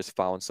kind of just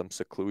found some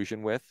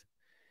seclusion with.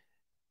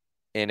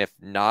 And if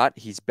not,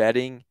 he's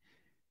betting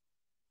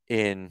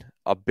in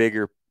a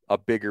bigger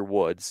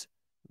woods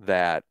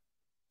that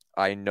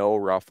I know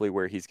roughly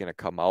where he's going to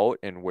come out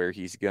and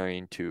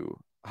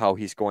how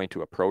he's going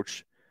to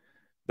approach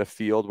the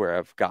field where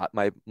I've got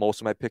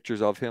most of my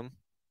pictures of him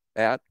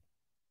at.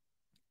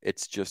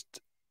 It's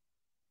just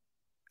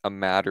a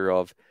matter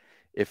of,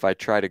 if I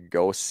try to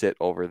go sit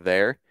over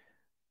there,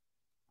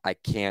 I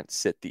can't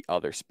sit the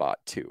other spot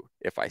too.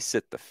 If I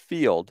sit the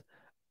field,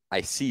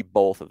 I see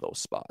both of those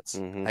spots.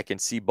 I can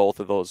see both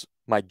of those,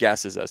 my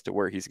guesses as to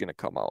where he's going to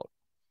come out.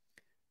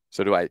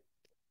 So do I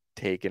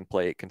take and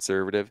play it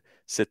conservative,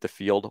 sit the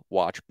field,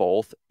 watch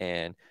both,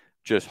 and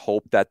just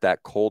hope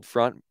that cold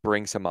front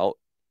brings him out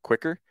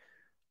quicker?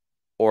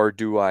 Or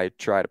do I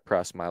try to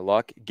press my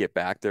luck, get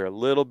back there a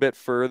little bit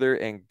further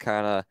and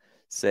kind of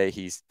say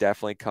he's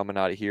definitely coming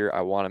out of here?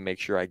 I want to make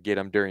sure I get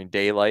him during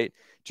daylight,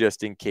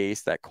 just in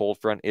case that cold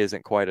front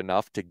isn't quite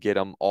enough to get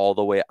him all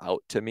the way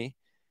out to me.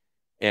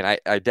 And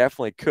I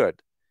definitely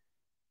could.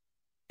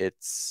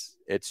 It's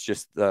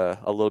just a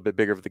little bit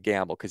bigger of the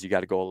gamble, because you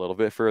got to go a little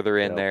bit further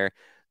in there.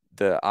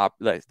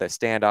 The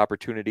stand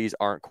opportunities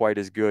aren't quite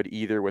as good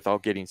either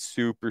without getting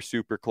super,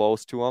 super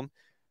close to them.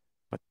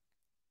 But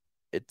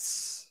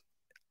it's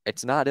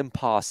not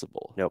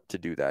impossible to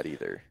do that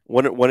either.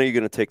 When are you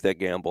going to take that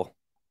gamble?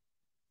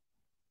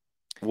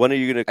 When are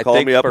you going to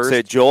call me up and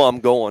say, Joe,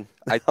 I'm going?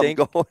 I think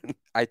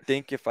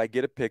if I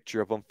get a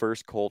picture of him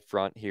first cold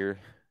front here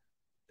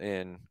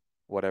in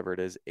whatever it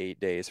is, 8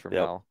 days from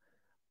now,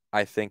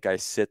 I think I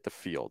sit the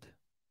field.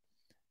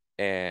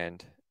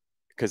 And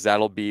because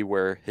that'll be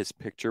where his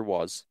picture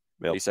was.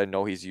 At least I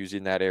know he's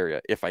using that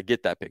area if I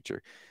get that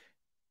picture.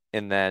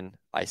 And then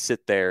I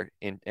sit there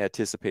in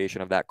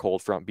anticipation of that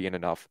cold front being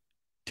enough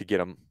to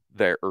get him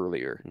there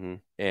earlier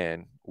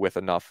and with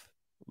enough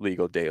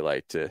legal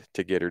daylight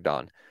to get her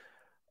done.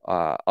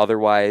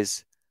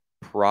 Otherwise,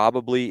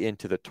 probably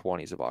into the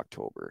 20s of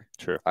October.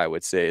 Sure. I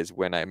would say is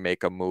when I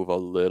make a move a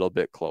little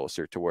bit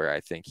closer to where I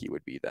think he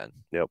would be then.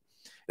 Yep.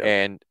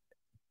 And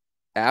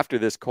after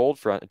this cold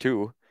front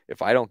too,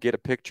 if I don't get a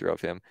picture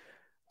of him,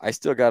 I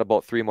still got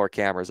about 3 more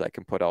cameras I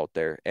can put out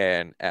there.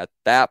 And at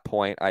that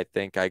point, I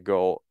think I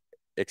go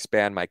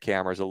expand my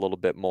cameras a little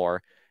bit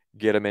more,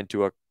 get him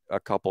into a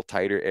couple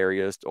tighter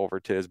areas over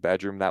to his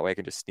bedroom. That way I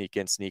can just sneak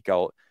in, sneak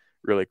out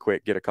really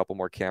quick, get a couple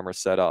more cameras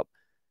set up.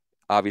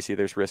 Obviously,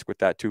 there's risk with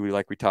that too,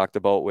 like we talked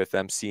about with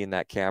them seeing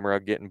that camera,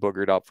 getting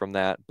boogered up from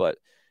that. But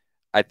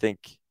I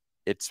think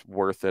it's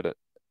worth it.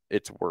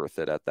 It's worth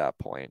it at that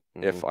point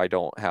if I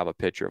don't have a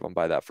picture of him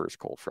by that first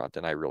cold front,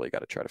 and I really got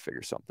to try to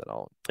figure something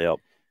out. Yep.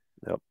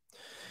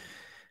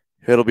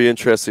 It'll be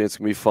interesting. It's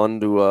gonna be fun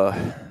to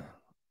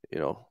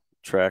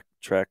track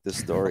this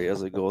story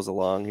as it goes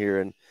along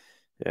here,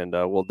 and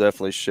we'll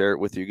definitely share it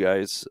with you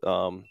guys.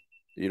 When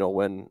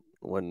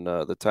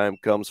the time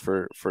comes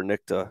for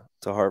Nick to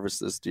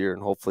harvest this deer,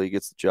 and hopefully he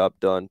gets the job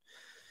done.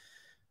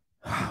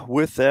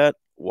 With that,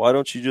 why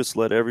don't you just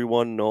let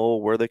everyone know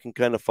where they can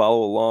kind of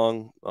follow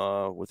along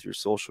with your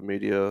social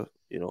media,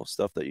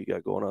 stuff that you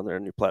got going on there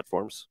and your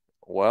platforms?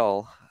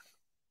 Well,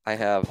 I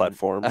have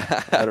platform.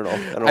 I don't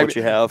know what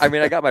you have. I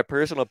mean, I got my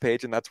personal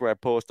page, and that's where I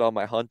post all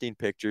my hunting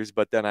pictures.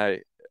 But then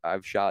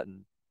I've shot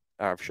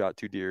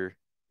 2 deer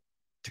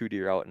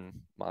out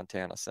in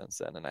Montana since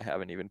then, and I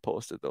haven't even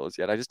posted those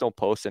yet. I just don't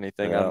post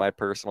anything on my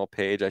personal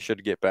page. I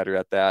should get better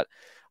at that.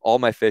 All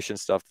my fishing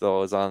stuff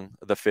though is on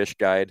the Fish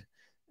Guide,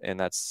 and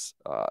that's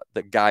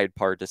the guide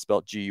part is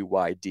spelled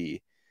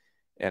GUYD.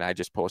 And I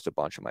just post a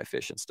bunch of my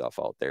fishing stuff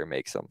out there,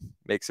 make some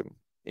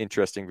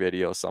interesting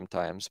videos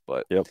sometimes,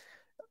 but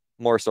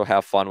more so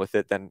have fun with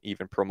it than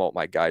even promote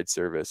my guide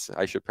service.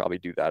 I should probably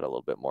do that a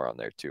little bit more on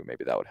there too.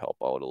 Maybe that would help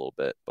out a little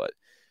bit, but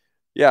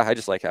yeah, I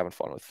just like having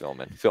fun with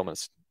filming.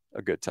 Filming's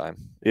a good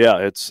time. Yeah,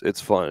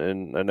 it's fun,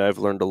 and I've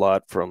learned a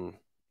lot from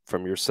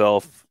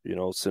yourself.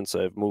 Since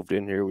I've moved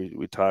in here,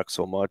 we talk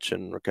so much,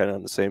 and we're kind of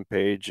on the same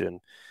page. And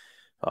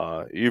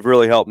you've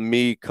really helped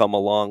me come a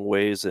long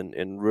ways,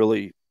 and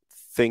really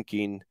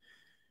thinking.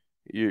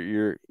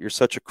 You're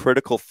such a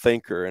critical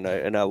thinker,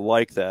 and I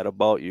like that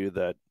about you,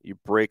 that you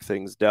break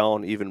things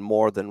down even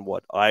more than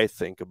what I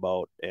think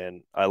about,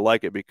 and I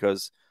like it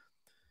because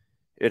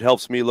it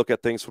helps me look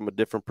at things from a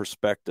different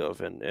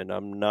perspective, and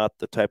I'm not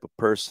the type of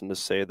person to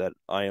say that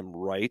I am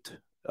right.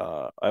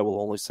 I will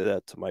only say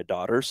that to my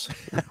daughters,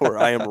 where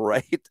I am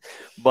right.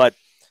 But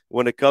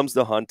when it comes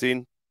to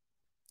hunting,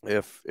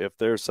 if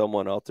there's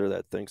someone out there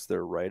that thinks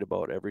they're right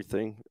about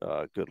everything,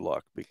 good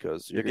luck,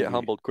 because you get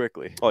humbled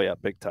quickly. Oh yeah,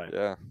 big time.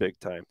 Yeah, big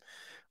time.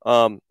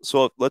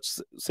 So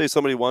let's say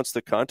somebody wants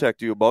to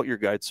contact you about your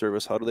guide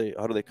service. How do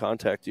they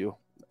contact you?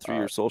 Through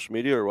your social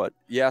media or what?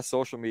 Yeah,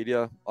 social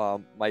media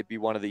might be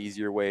one of the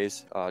easier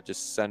ways.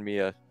 Just send me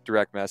a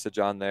direct message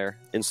on there.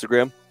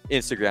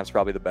 Instagram's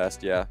probably the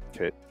best. Yeah.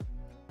 Okay.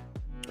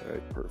 All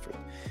right, perfect.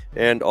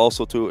 And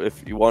also too,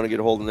 if you want to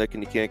get a hold of Nick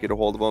and you can't get a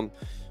hold of him,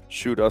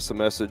 shoot us a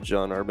message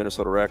on our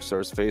Minnesota Rack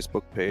Stars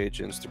Facebook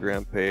page,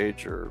 Instagram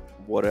page, or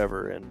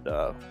whatever, and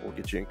we'll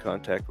get you in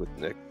contact with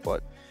Nick.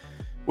 But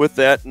with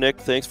that, Nick,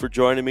 thanks for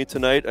joining me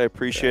tonight. I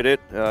appreciate it.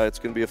 It's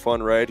going to be a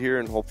fun ride here,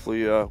 and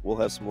hopefully we'll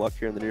have some luck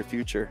here in the near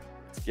future.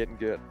 It's getting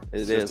good.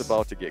 It's just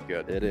about to get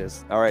good. It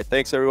is. All right.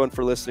 Thanks, everyone,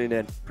 for listening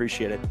in.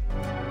 Appreciate it.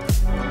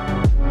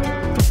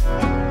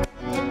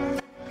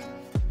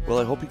 Well,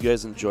 I hope you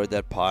guys enjoyed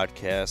that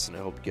podcast, and I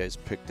hope you guys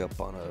picked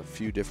up on a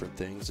few different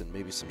things and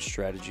maybe some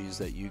strategies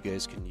that you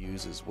guys can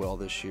use as well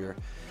this year.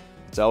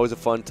 It's always a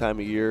fun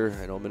time of year.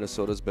 I know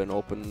Minnesota's been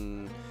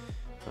open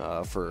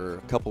for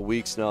a couple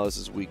weeks now. This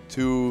is week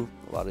 2.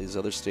 A lot of these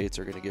other states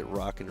are going to get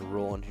rocking and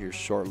rolling here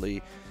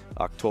shortly.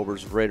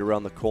 October's right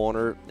around the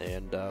corner,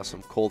 and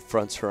some cold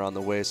fronts are on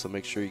the way, so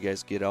make sure you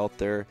guys get out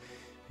there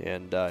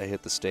and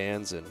hit the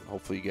stands, and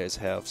hopefully you guys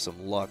have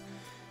some luck.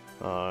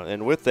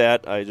 And with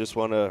that, I just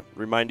want to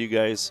remind you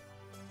guys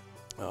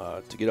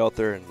to get out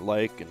there and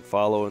like and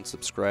follow and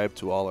subscribe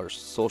to all our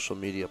social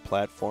media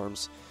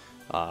platforms.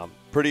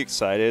 Pretty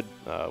excited.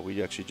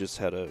 We actually just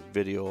had a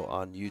video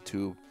on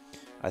YouTube.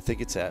 I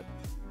think it's at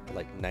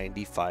like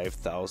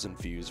 95,000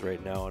 views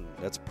right now, and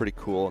that's pretty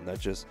cool, and that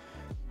just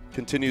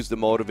continues to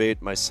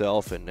motivate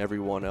myself and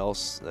everyone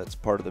else that's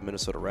part of the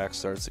Minnesota Rack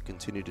Stars to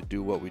continue to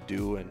do what we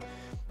do. And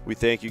we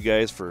thank you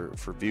guys for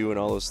viewing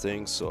all those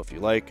things. So if you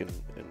like and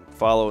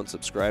follow and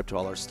subscribe to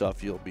all our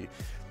stuff, you'll be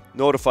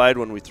notified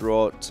when we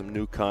throw out some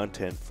new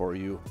content for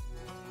you.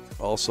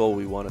 Also,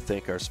 we want to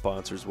thank our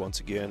sponsors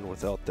once again.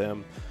 Without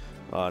them,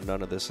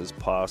 none of this is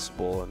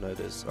possible, and that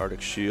is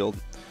Arctic Shield,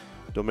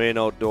 Domain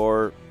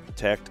Outdoor,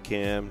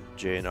 Tacticam,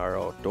 J&R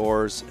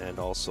Outdoors, and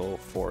also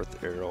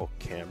Fourth Arrow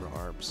Camera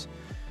Arms.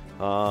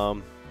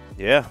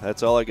 Yeah,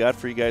 that's all I got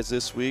for you guys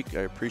this week.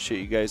 I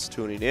appreciate you guys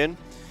tuning in,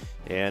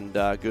 and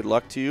good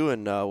luck to you,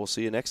 and we'll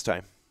see you next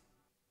time.